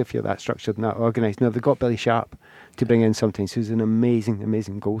 especially if you're that structured and that organised. Now, they've got Billy Sharp to bring in sometimes, who's an amazing,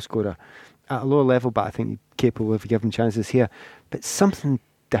 amazing goal scorer at a lower level, but I think he's capable of giving chances here. But something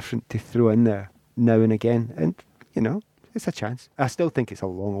different to throw in there now and again, and it's a chance. I still think it's a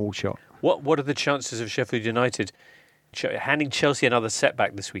long old shot. What are the chances of Sheffield United handing Chelsea another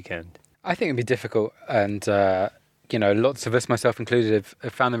setback this weekend? I think it'd be difficult, and lots of us, myself included,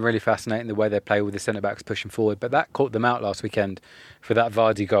 have found them really fascinating the way they play with the centre backs pushing forward. But that caught them out last weekend for that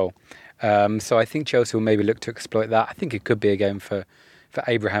Vardy goal. So I think Chelsea will maybe look to exploit that. I think it could be a game for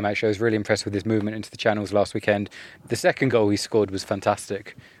Abraham, actually. I was really impressed with his movement into the channels last weekend. The second goal he scored was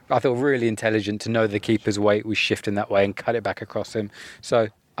fantastic. I thought really intelligent to know the keeper's weight was shifting that way and cut it back across him. So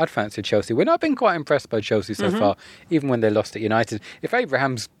I'd fancy Chelsea. I've been quite impressed by Chelsea so far, even when they lost at United. If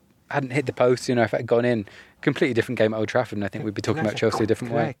Abraham's hadn't hit the post, if it had gone in, completely different game at Old Trafford, and I think we'd be talking about Chelsea a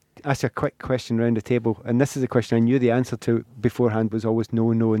different way. That's a quick question around the table, and this is a question I knew the answer to beforehand was always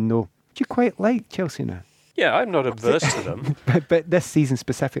no, no, and no. Do you quite like Chelsea now? Yeah, I'm not averse to them. But this season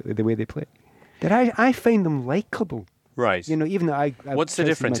specifically, the way they play, that I find them likeable. Right. You know, even though I What's the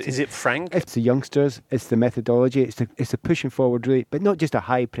difference? Is it frank? It's the youngsters, it's the methodology, it's the pushing forward really, but not just a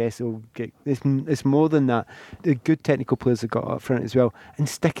high press. It's more than that. The good technical players have got up front as well, and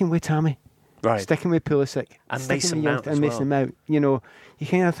sticking with Tammy, Right. sticking with Pulisic, And sticking Mason with Mount as and Mason Mount. You know, you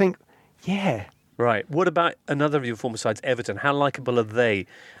kind of think, yeah. Right. What about another of your former sides, Everton? How likeable are they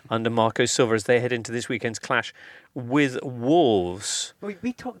under Marco Silva as they head into this weekend's clash with Wolves?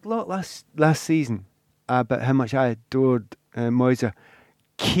 We talked a lot last season about how much I adored Moise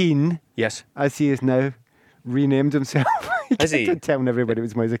Kean. Yes. As he is now renamed himself. Has he? Telling everybody it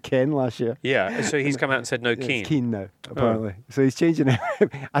was Moise Kean last year. Yeah, so he's come out and said no Kean. It's Kean now, apparently. So he's changing it.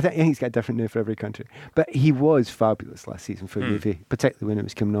 I think he's got a different name for every country. But he was fabulous last season for Juve, particularly when it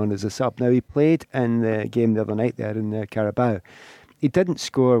was coming on as a sub. Now, he played in the game the other night there in the Carabao. He didn't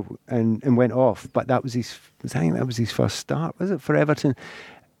score and went off, but that was his first start, was it, for Everton?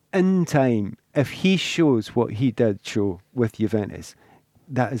 In time, if he shows what he did show with Juventus,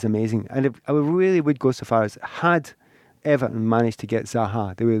 that is amazing. And I really would go so far as, had Everton managed to get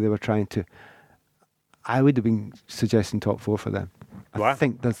Zaha the way they were trying to, I would have been suggesting top 4 for them. Wow. I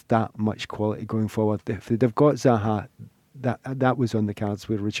think there's that much quality going forward. If they've got Zaha, that was on the cards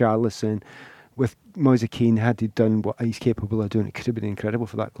with Richarlison, with Moise Kean. Had he done what he's capable of doing, it could have been incredible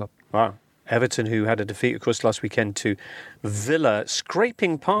for that club. Wow. Everton, who had a defeat, of course, last weekend to Villa,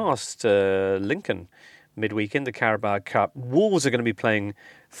 scraping past Lincoln midweek in the Carabao Cup. Wolves are going to be playing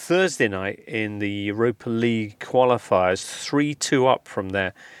Thursday night in the Europa League qualifiers, 3-2 up from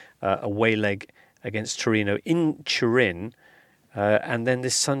their away leg against Torino in Turin. And then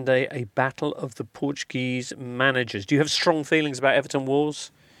this Sunday, a battle of the Portuguese managers. Do you have strong feelings about Everton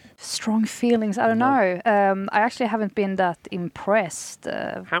Wolves? Strong feelings. I don't know. I actually haven't been that impressed.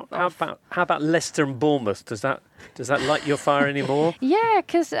 How about Leicester and Bournemouth? Does that light your fire anymore? Yeah,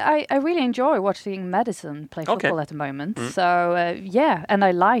 because I really enjoy watching Madison play football at the moment. So and I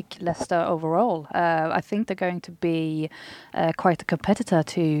like Leicester overall. I think they're going to be quite a competitor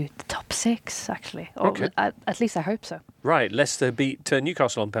to the top 6, actually. Or at least I hope so. Right, Leicester beat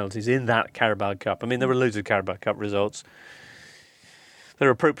Newcastle on penalties in that Carabao Cup. I mean, there were loads of Carabao Cup results. There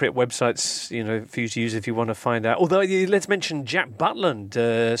are appropriate websites, for you to use if you want to find out. Although, let's mention Jack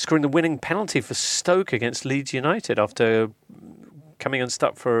Butland scoring the winning penalty for Stoke against Leeds United after coming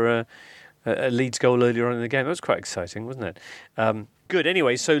unstuck for a Leeds goal earlier on in the game. That was quite exciting, wasn't it? Good.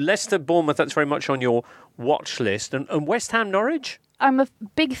 Anyway, so Leicester, Bournemouth, that's very much on your watch list. And West Ham, Norwich? I'm a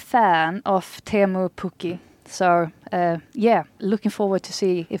big fan of Teemu Pukki. So, looking forward to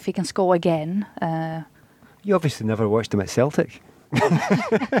see if he can score again. You obviously never watched him at Celtic.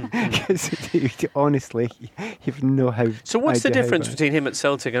 Honestly, you know how. So what's the difference between him at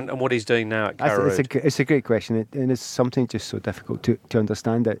Celtic and what he's doing now at Carrow Road? It's a great question, and it's something just so difficult to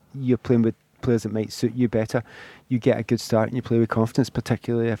understand, that you're playing with players that might suit you better. You get a good start and you play with confidence,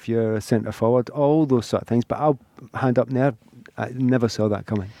 particularly if you're a centre forward, all those sort of things. But I'll hand up there, I never saw that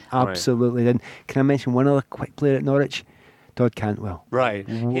coming. Absolutely didn't. Can I mention one other quick player at Norwich? Todd Cantwell. Right.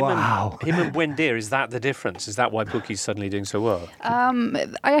 Wow. Him and Buendia, is that the difference? Is that why Pukki's suddenly doing so well? I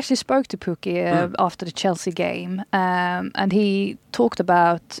actually spoke to Pukki after the Chelsea game, and he talked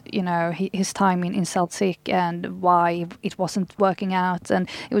about, his time in Celtic and why it wasn't working out. And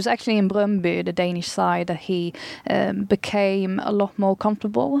it was actually in Brøndby, the Danish side, that he became a lot more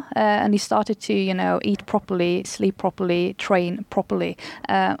comfortable, and he started to, eat properly, sleep properly, train properly.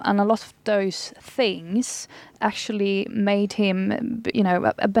 And a lot of those things actually made him,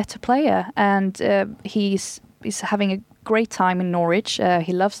 a better player, and he's having a great time in Norwich.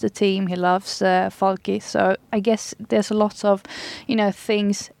 He loves the team. He loves Falki. So I guess there's a lot of,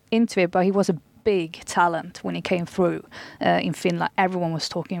 things into it. But he was a big talent when he came through in Finland. Everyone was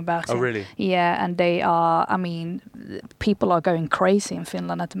talking about him. Oh, really? Yeah, and they are. I mean, people are going crazy in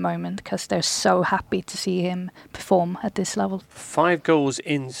Finland at the moment because they're so happy to see him perform at this level. 5 goals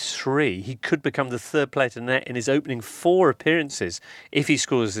in 3. He could become the third player to net in his opening 4 appearances if he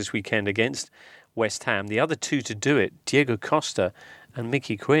scores this weekend against West Ham. The other 2 to do it, Diego Costa and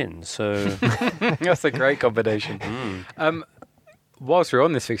Mickey Quinn. So that's a great combination. Whilst we're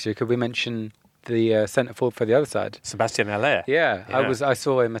on this fixture, could we mention the centre forward for the other side, Sebastian Haller? Yeah. I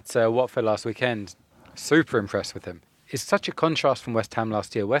saw him at Watford last weekend. Super impressed with him. It's such a contrast from West Ham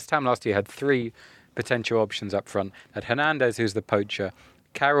last year. West Ham last year had 3 potential options up front. Had Hernandez, who's the poacher,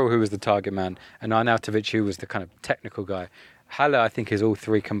 Carroll, who was the target man, and Arnautovic, who was the kind of technical guy. Haller, I think, is all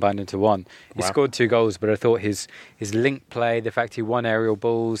 3 combined into one. He scored 2 goals, but I thought his link play, the fact he won aerial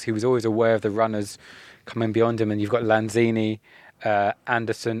balls, he was always aware of the runners coming beyond him, and you've got Lanzini.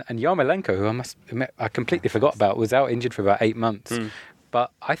 Anderson, and Yarmolenko, who I must admit I completely forgot about, was out injured for about 8 months.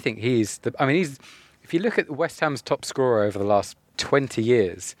 But I think he's if you look at West Ham's top scorer over the last 20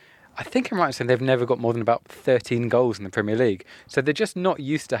 years, I think I'm right in saying they've never got more than about 13 goals in the Premier League. So they're just not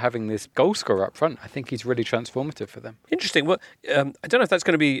used to having this goal scorer up front. I think he's really transformative for them. Interesting. Well, I don't know if that's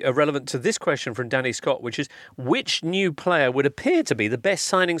going to be relevant to this question from Danny Scott, which is, which new player would appear to be the best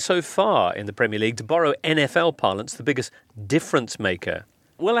signing so far in the Premier League? To borrow NFL parlance, the biggest difference maker.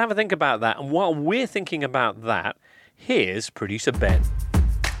 We'll have a think about that. And while we're thinking about that, here's producer Ben.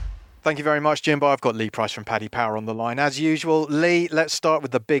 Thank you very much, Jimbo. I've got Lee Price from Paddy Power on the line. As usual, Lee, let's start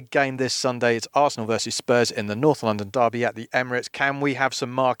with the big game this Sunday. It's Arsenal versus Spurs in the North London derby at the Emirates. Can we have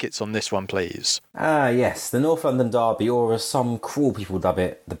some markets on this one, please? Yes, the North London derby, or as some cruel people dub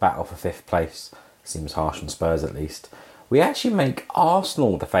it, the battle for 5th place. Seems harsh on Spurs, at least. We actually make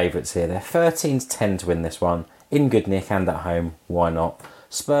Arsenal the favourites here. They're 13-10 to win this one. In good nick and at home, why not?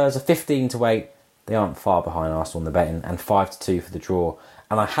 Spurs are 15-8. They aren't far behind Arsenal in the betting, and 5-2 for the draw.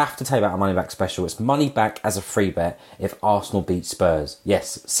 And I have to tell you about a money back special. It's money back as a free bet if Arsenal beat Spurs.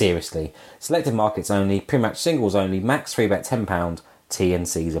 Yes, seriously. Selected markets only, pre-match singles only, max free bet £10,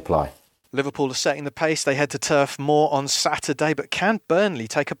 T&Cs apply. Liverpool are setting the pace. They head to Turf Moor on Saturday, but can Burnley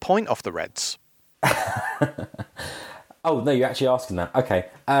take a point off the Reds? Oh, no, you're actually asking that. Okay.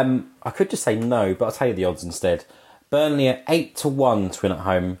 I could just say no, but I'll tell you the odds instead. Burnley are 8-1 to win at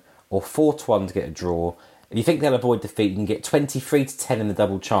home, or 4-1 to get a draw. If you think they'll avoid defeat, you can get 23-10 in the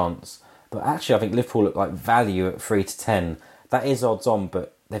double chance. But actually, I think Liverpool look like value at 3-10. That is odds on,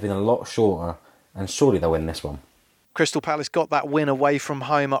 but they've been a lot shorter, and surely they'll win this one. Crystal Palace got that win away from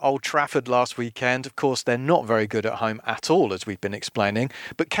home at Old Trafford last weekend. Of course, they're not very good at home at all, as we've been explaining.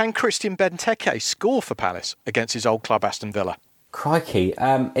 But can Christian Benteke score for Palace against his old club Aston Villa? Crikey.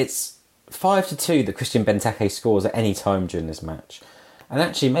 It's 5-2 that Christian Benteke scores at any time during this match. And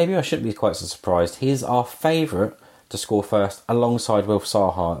actually, maybe I shouldn't be quite so surprised. He's our favourite to score first, alongside Wilf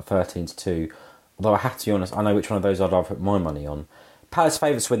Zaha at 13-2. Although I have to be honest, I know which one of those I'd rather put my money on. Palace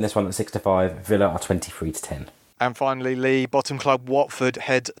favourites win this one at 6-5. Villa are 23-10. And finally, Lee, bottom club Watford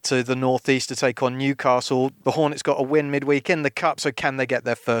head to the northeast to take on Newcastle. The Hornets got a win midweek in the Cup, so can they get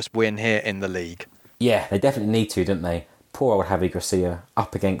their first win here in the league? Yeah, they definitely need to, don't they? Poor old Javi Gracia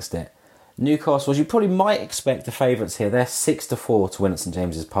up against it. Newcastle, as you probably might expect, the favourites here. They're 6-4 to win at St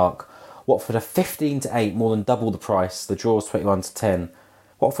James's Park. Watford are 15-8, more than double the price. The draw's 21-10.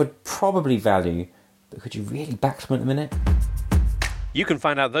 Watford probably value, but could you really back them at the minute? You can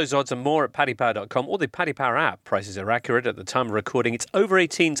find out those odds and more at paddypower.com or the Paddy Power app. Prices are accurate at the time of recording. It's over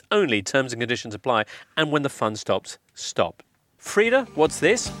 18s only. Terms and conditions apply. And when the fun stops, stop. Frida, what's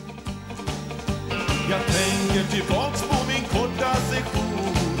this? Jag tänker tillbaks på min korta session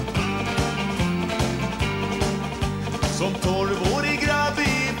som 12-årig grabb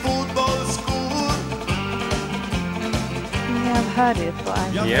i fotbollsskor. Yeah, I've heard it,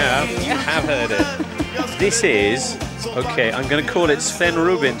 but Yeah, you have heard it. This is, okay, I'm going to call it Sven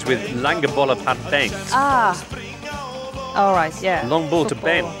Rubins with Langebolla per Bengt. Ah. All right, yeah. Long ball to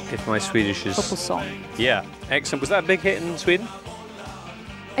Football. Ben, if my Swedish is... Football song. Yeah, excellent. Was that a big hit in Sweden?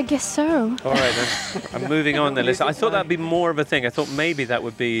 I guess so. All right, then. I'm moving on then. Listen, I thought that'd be more of a thing. I thought maybe that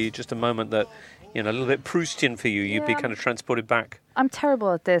would be just a moment that, you know, a little bit Proustian for you. You'd be kind of transported back. I'm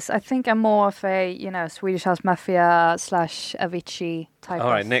terrible at this. I think I'm more of a, you know, Swedish House Mafia / Avicii type. All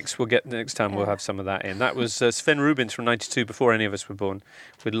right, next time we'll have some of that in. That was Sven Rubins from 92, before any of us were born,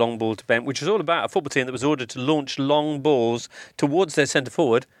 with Long Ball to Ben, which is all about a football team that was ordered to launch long balls towards their centre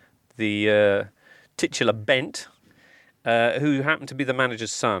forward, the titular Bent, who happened to be the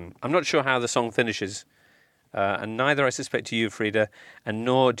manager's son. I'm not sure how the song finishes, and neither I suspect do you, Frida, and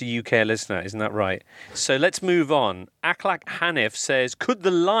nor do you, care listener. Isn't that right? So let's move on. Aklak Hanif says, could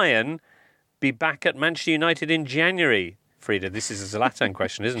the Lion be back at Manchester United in January? Frida, this is a Zlatan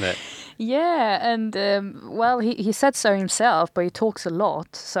question, isn't it? Yeah, and well, he said so himself, but he talks a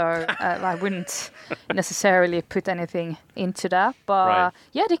lot, so I wouldn't necessarily put anything into that. But Right.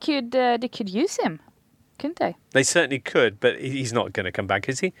 yeah, they could use him, couldn't they? They certainly could, but he's not going to come back,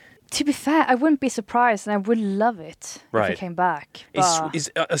 is he? To be fair, I wouldn't be surprised, and I would love it if Right. he came back. But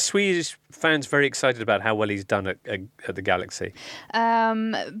Are Swedish fans very excited about how well he's done at the Galaxy?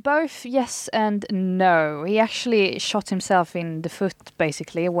 both yes and no. He actually shot himself in the foot,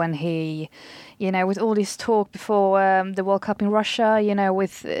 basically, when he, you know, with all this talk before the World Cup in Russia, you know,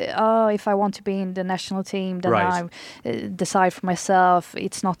 with, if I want to be in the national team, then Right. I decide for myself.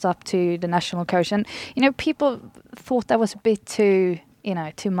 It's not up to the national coach. And, you know, people thought that was a bit too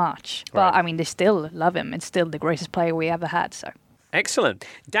much. But, Right. I mean, they still love him. It's still the greatest player we ever had, so. Excellent.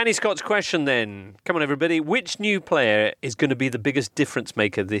 Danny Scott's question then. Come on, everybody. Which new player is going to be the biggest difference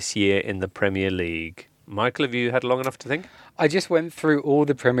maker this year in the Premier League? Michael, have you had long enough to think? I just went through all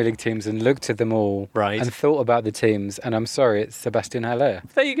the Premier League teams and looked at them all and thought about the teams, and I'm sorry, it's Sebastian Haller.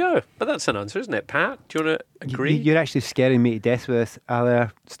 There you go. But that's an answer, isn't it, Pat? Do you want to agree? You're actually scaring me to death with this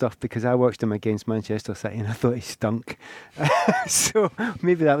Haller stuff, because I watched him against Manchester City and I thought he stunk. So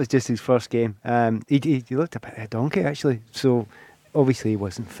maybe that was just his first game. He looked a bit of a donkey, actually. So obviously he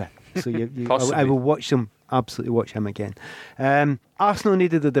wasn't fit. So I will watch him, absolutely watch him again. Arsenal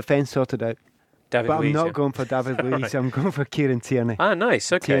needed the defence sorted out. David but Luiz, I'm not going for David Luiz. Right. I'm going for Kieran Tierney. Ah, nice.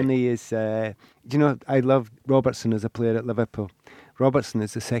 Okay. Tierney is, I love Robertson as a player at Liverpool. Robertson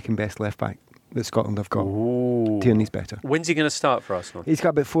is the second best left back that Scotland have got. Ooh. Tierney's better. When's he going to start for Arsenal? He's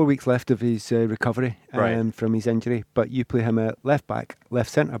got about 4 weeks left of his recovery from his injury. But you play him at left back, left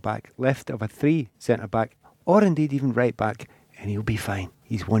centre back, left of a 3 centre back, or indeed even right back, and he'll be fine.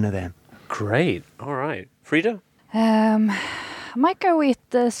 He's one of them. Great. All right. Frida? I might go with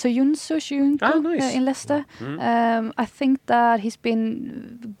Soyuncu in Leicester. I think that he's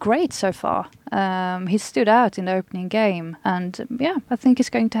been great so far. He stood out in the opening game, and I think he's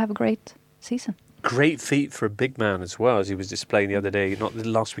going to have a great season. Great feat for a big man as well, as he was displaying the other day. Not the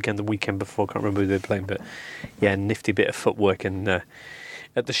last weekend, the weekend before. I can't remember who they were playing, but nifty bit of footwork and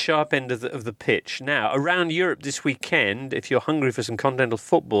at the sharp end of the pitch. Now, around Europe this weekend, if you're hungry for some continental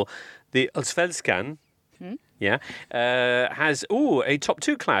football, the Allsvenskan has a top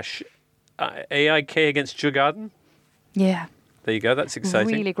 2 clash. AIK against Djurgården. Yeah. There you go. That's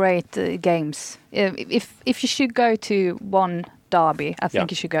exciting. Really great games. If you should go to one derby, I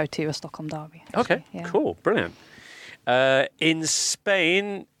think you should go to a Stockholm derby. Actually. Okay, yeah. Cool, brilliant. In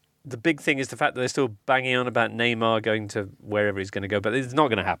Spain, the big thing is the fact that they're still banging on about Neymar going to wherever he's going to go, but it's not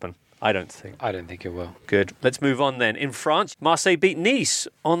going to happen. I don't think. I don't think it will. Good. Let's move on then. In France, Marseille beat Nice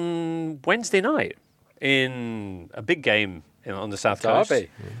on Wednesday night in a big game on the South Coast.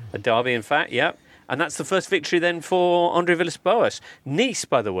 A derby, in fact, yeah. And that's the first victory then for Andre Villas-Boas. Nice,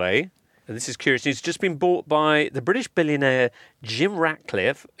 by the way, and this is curious news, just been bought by the British billionaire Jim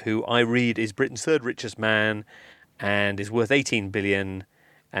Ratcliffe, who I read is Britain's third richest man and is worth 18 billion.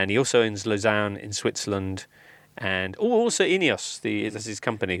 And he also owns Lausanne in Switzerland. And also Ineos, that's his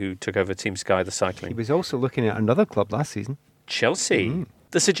company who took over Team Sky, the cycling. He was also looking at another club last season. Chelsea.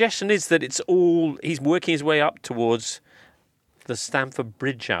 The suggestion is that he's working his way up towards the Stamford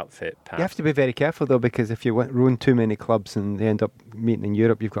Bridge outfit, Pat. You have to be very careful, though, because if you ruin too many clubs and they end up meeting in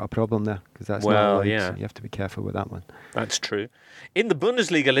Europe, you've got a problem there, because that's not allowed. Yeah. So you have to be careful with that one. That's true. In the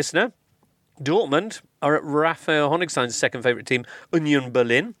Bundesliga, listener, Dortmund are at Raphael Honigstein's second favourite team, Union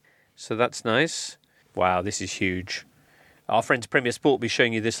Berlin. So that's nice. Wow, this is huge. Our friends Premier Sport will be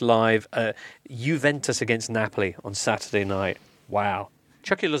showing you this live. Juventus against Napoli on Saturday night. Wow.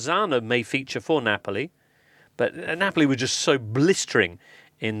 Chucky Lozano may feature for Napoli, but Napoli were just so blistering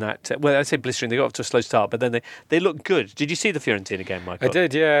in that. I say blistering, they got off to a slow start, but then they looked good. Did you see the Fiorentina game, Michael? I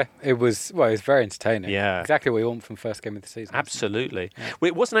did, yeah. It was very entertaining. Yeah. Exactly what we want from first game of the season. Absolutely. Yeah. Well,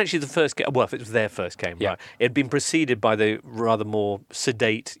 it wasn't actually the first game. Well, it was their first game, right? It had been preceded by the rather more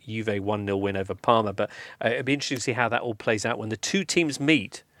sedate Juve 1-0 win over Parma, but it'd be interesting to see how that all plays out when the two teams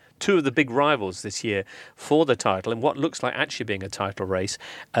meet. Two of the big rivals this year for the title in what looks like actually being a title race.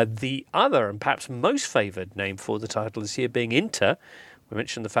 The other and perhaps most favoured name for the title this year being Inter. We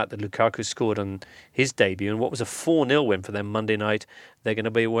mentioned the fact that Lukaku scored on his debut and what was a 4-0 win for them Monday night. They're going to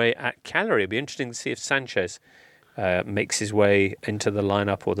be away at Cagliari. It'll be interesting to see if Sanchez makes his way into the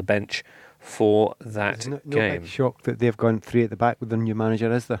lineup or the bench for that game. No big shock that they've gone 3 at the back with their new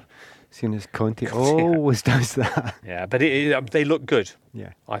manager, is there? Seeing as Conte always does that. Yeah, but they look good.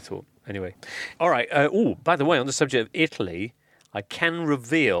 Yeah, I thought. Anyway. All right. By the way, on the subject of Italy, I can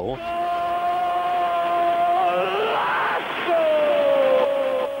reveal...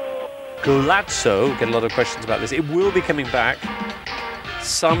 Golazzo, get a lot of questions about this. It will be coming back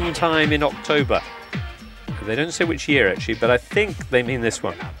sometime in October. They don't say which year, actually, but I think they mean this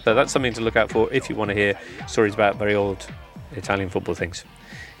one. So that's something to look out for if you want to hear stories about very old Italian football things.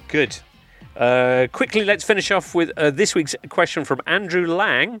 Good. Quickly, let's finish off with this week's question from Andrew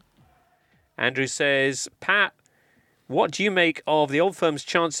Lang. Andrew says, Pat, what do you make of the old firm's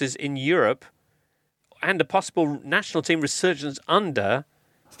chances in Europe and a possible national team resurgence under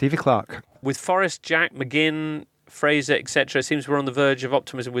Stevie Clarke? With Forrest, Jack, McGinn, Fraser, etc., it seems we're on the verge of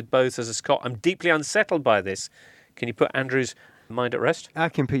optimism with both as a Scot. I'm deeply unsettled by this. Can you put Andrew's mind at rest? I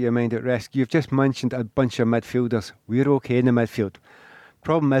can put your mind at rest. You've just mentioned a bunch of midfielders. We're okay in the midfield.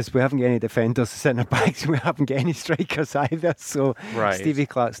 Problem is, we haven't got any defenders, centre backs, and we haven't got any strikers either. So Stevie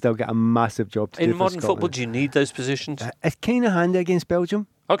Clarke's still got a massive job to do. In modern football, do you need those positions? It's kind of handy against Belgium.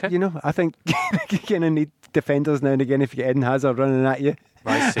 Okay. You know, I think you kind of need defenders now and again if you get Eden Hazard running at you.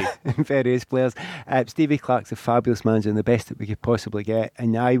 I see. Various players. Stevie Clarke's a fabulous manager and the best that we could possibly get.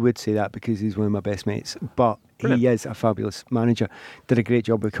 And I would say that because he's one of my best mates. But he is a fabulous manager. Did a great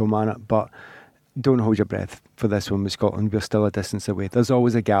job with Kilmarnock. But don't hold your breath for this one with Scotland. We're still a distance away. There's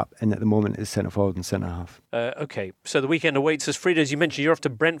always a gap, and at the moment it's centre forward and centre half. Okay, so the weekend awaits us. Frida, as you mentioned, you're off to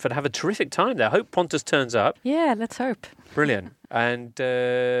Brentford. Have a terrific time there. Hope Pontus turns up. Yeah, let's hope. Brilliant. And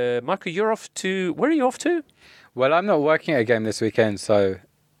Michael, you're off to... Where are you off to? Well, I'm not working at a game this weekend, so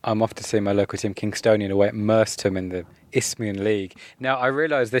I'm off to see my local team, Kingstonian, away at Merstham in the Isthmian League. Now, I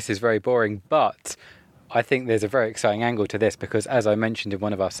realise this is very boring, but I think there's a very exciting angle to this because, as I mentioned in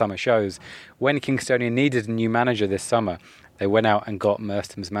one of our summer shows, when Kingstonian needed a new manager this summer, they went out and got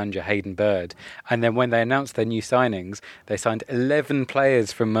Merstham's manager, Hayden Bird. And then when they announced their new signings, they signed 11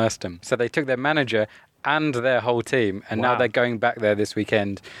 players from Merstham. So they took their manager and their whole team, and now they're going back there this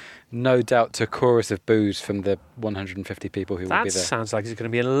weekend. No doubt to a chorus of boos from the 150 people who will be there. That sounds like it's going to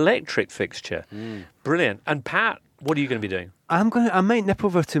be an electric fixture. Brilliant. And Pat, what are you going to be doing? I might nip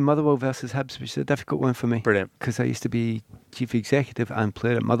over to Motherwell versus Hibs, which is a difficult one for me. Brilliant. Because I used to be chief executive and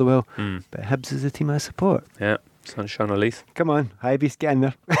player at Motherwell, but Hibs is a team I support. Yeah. Sunshine on Leith. Come on, Hibees, get in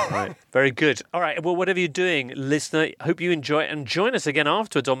there. Right. Very good. All right, well, whatever you're doing, listener, hope you enjoy it. And join us again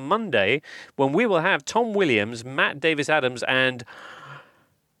afterwards on Monday when we will have Tom Williams, Matt Davis-Adams and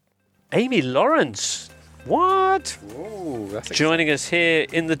Amy Lawrence. What? Ooh, that's joining us here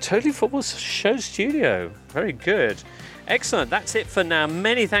in the Totally Football Show studio. Very good. Excellent. That's it for now.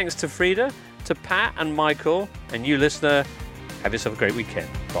 Many thanks to Frida, to Pat and Michael. And you, listener, have yourself a great weekend.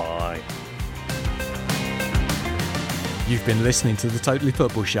 Bye. You've been listening to the Totally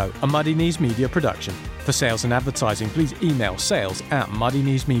Football Show, a Muddy Knees Media production. For sales and advertising, please email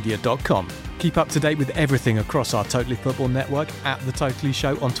sales@muddykneesmedia.com. Keep up to date with everything across our Totally Football network at The Totally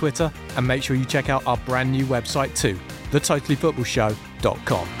Show on Twitter, and make sure you check out our brand new website too,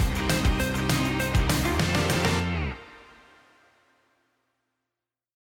 thetotallyfootballshow.com.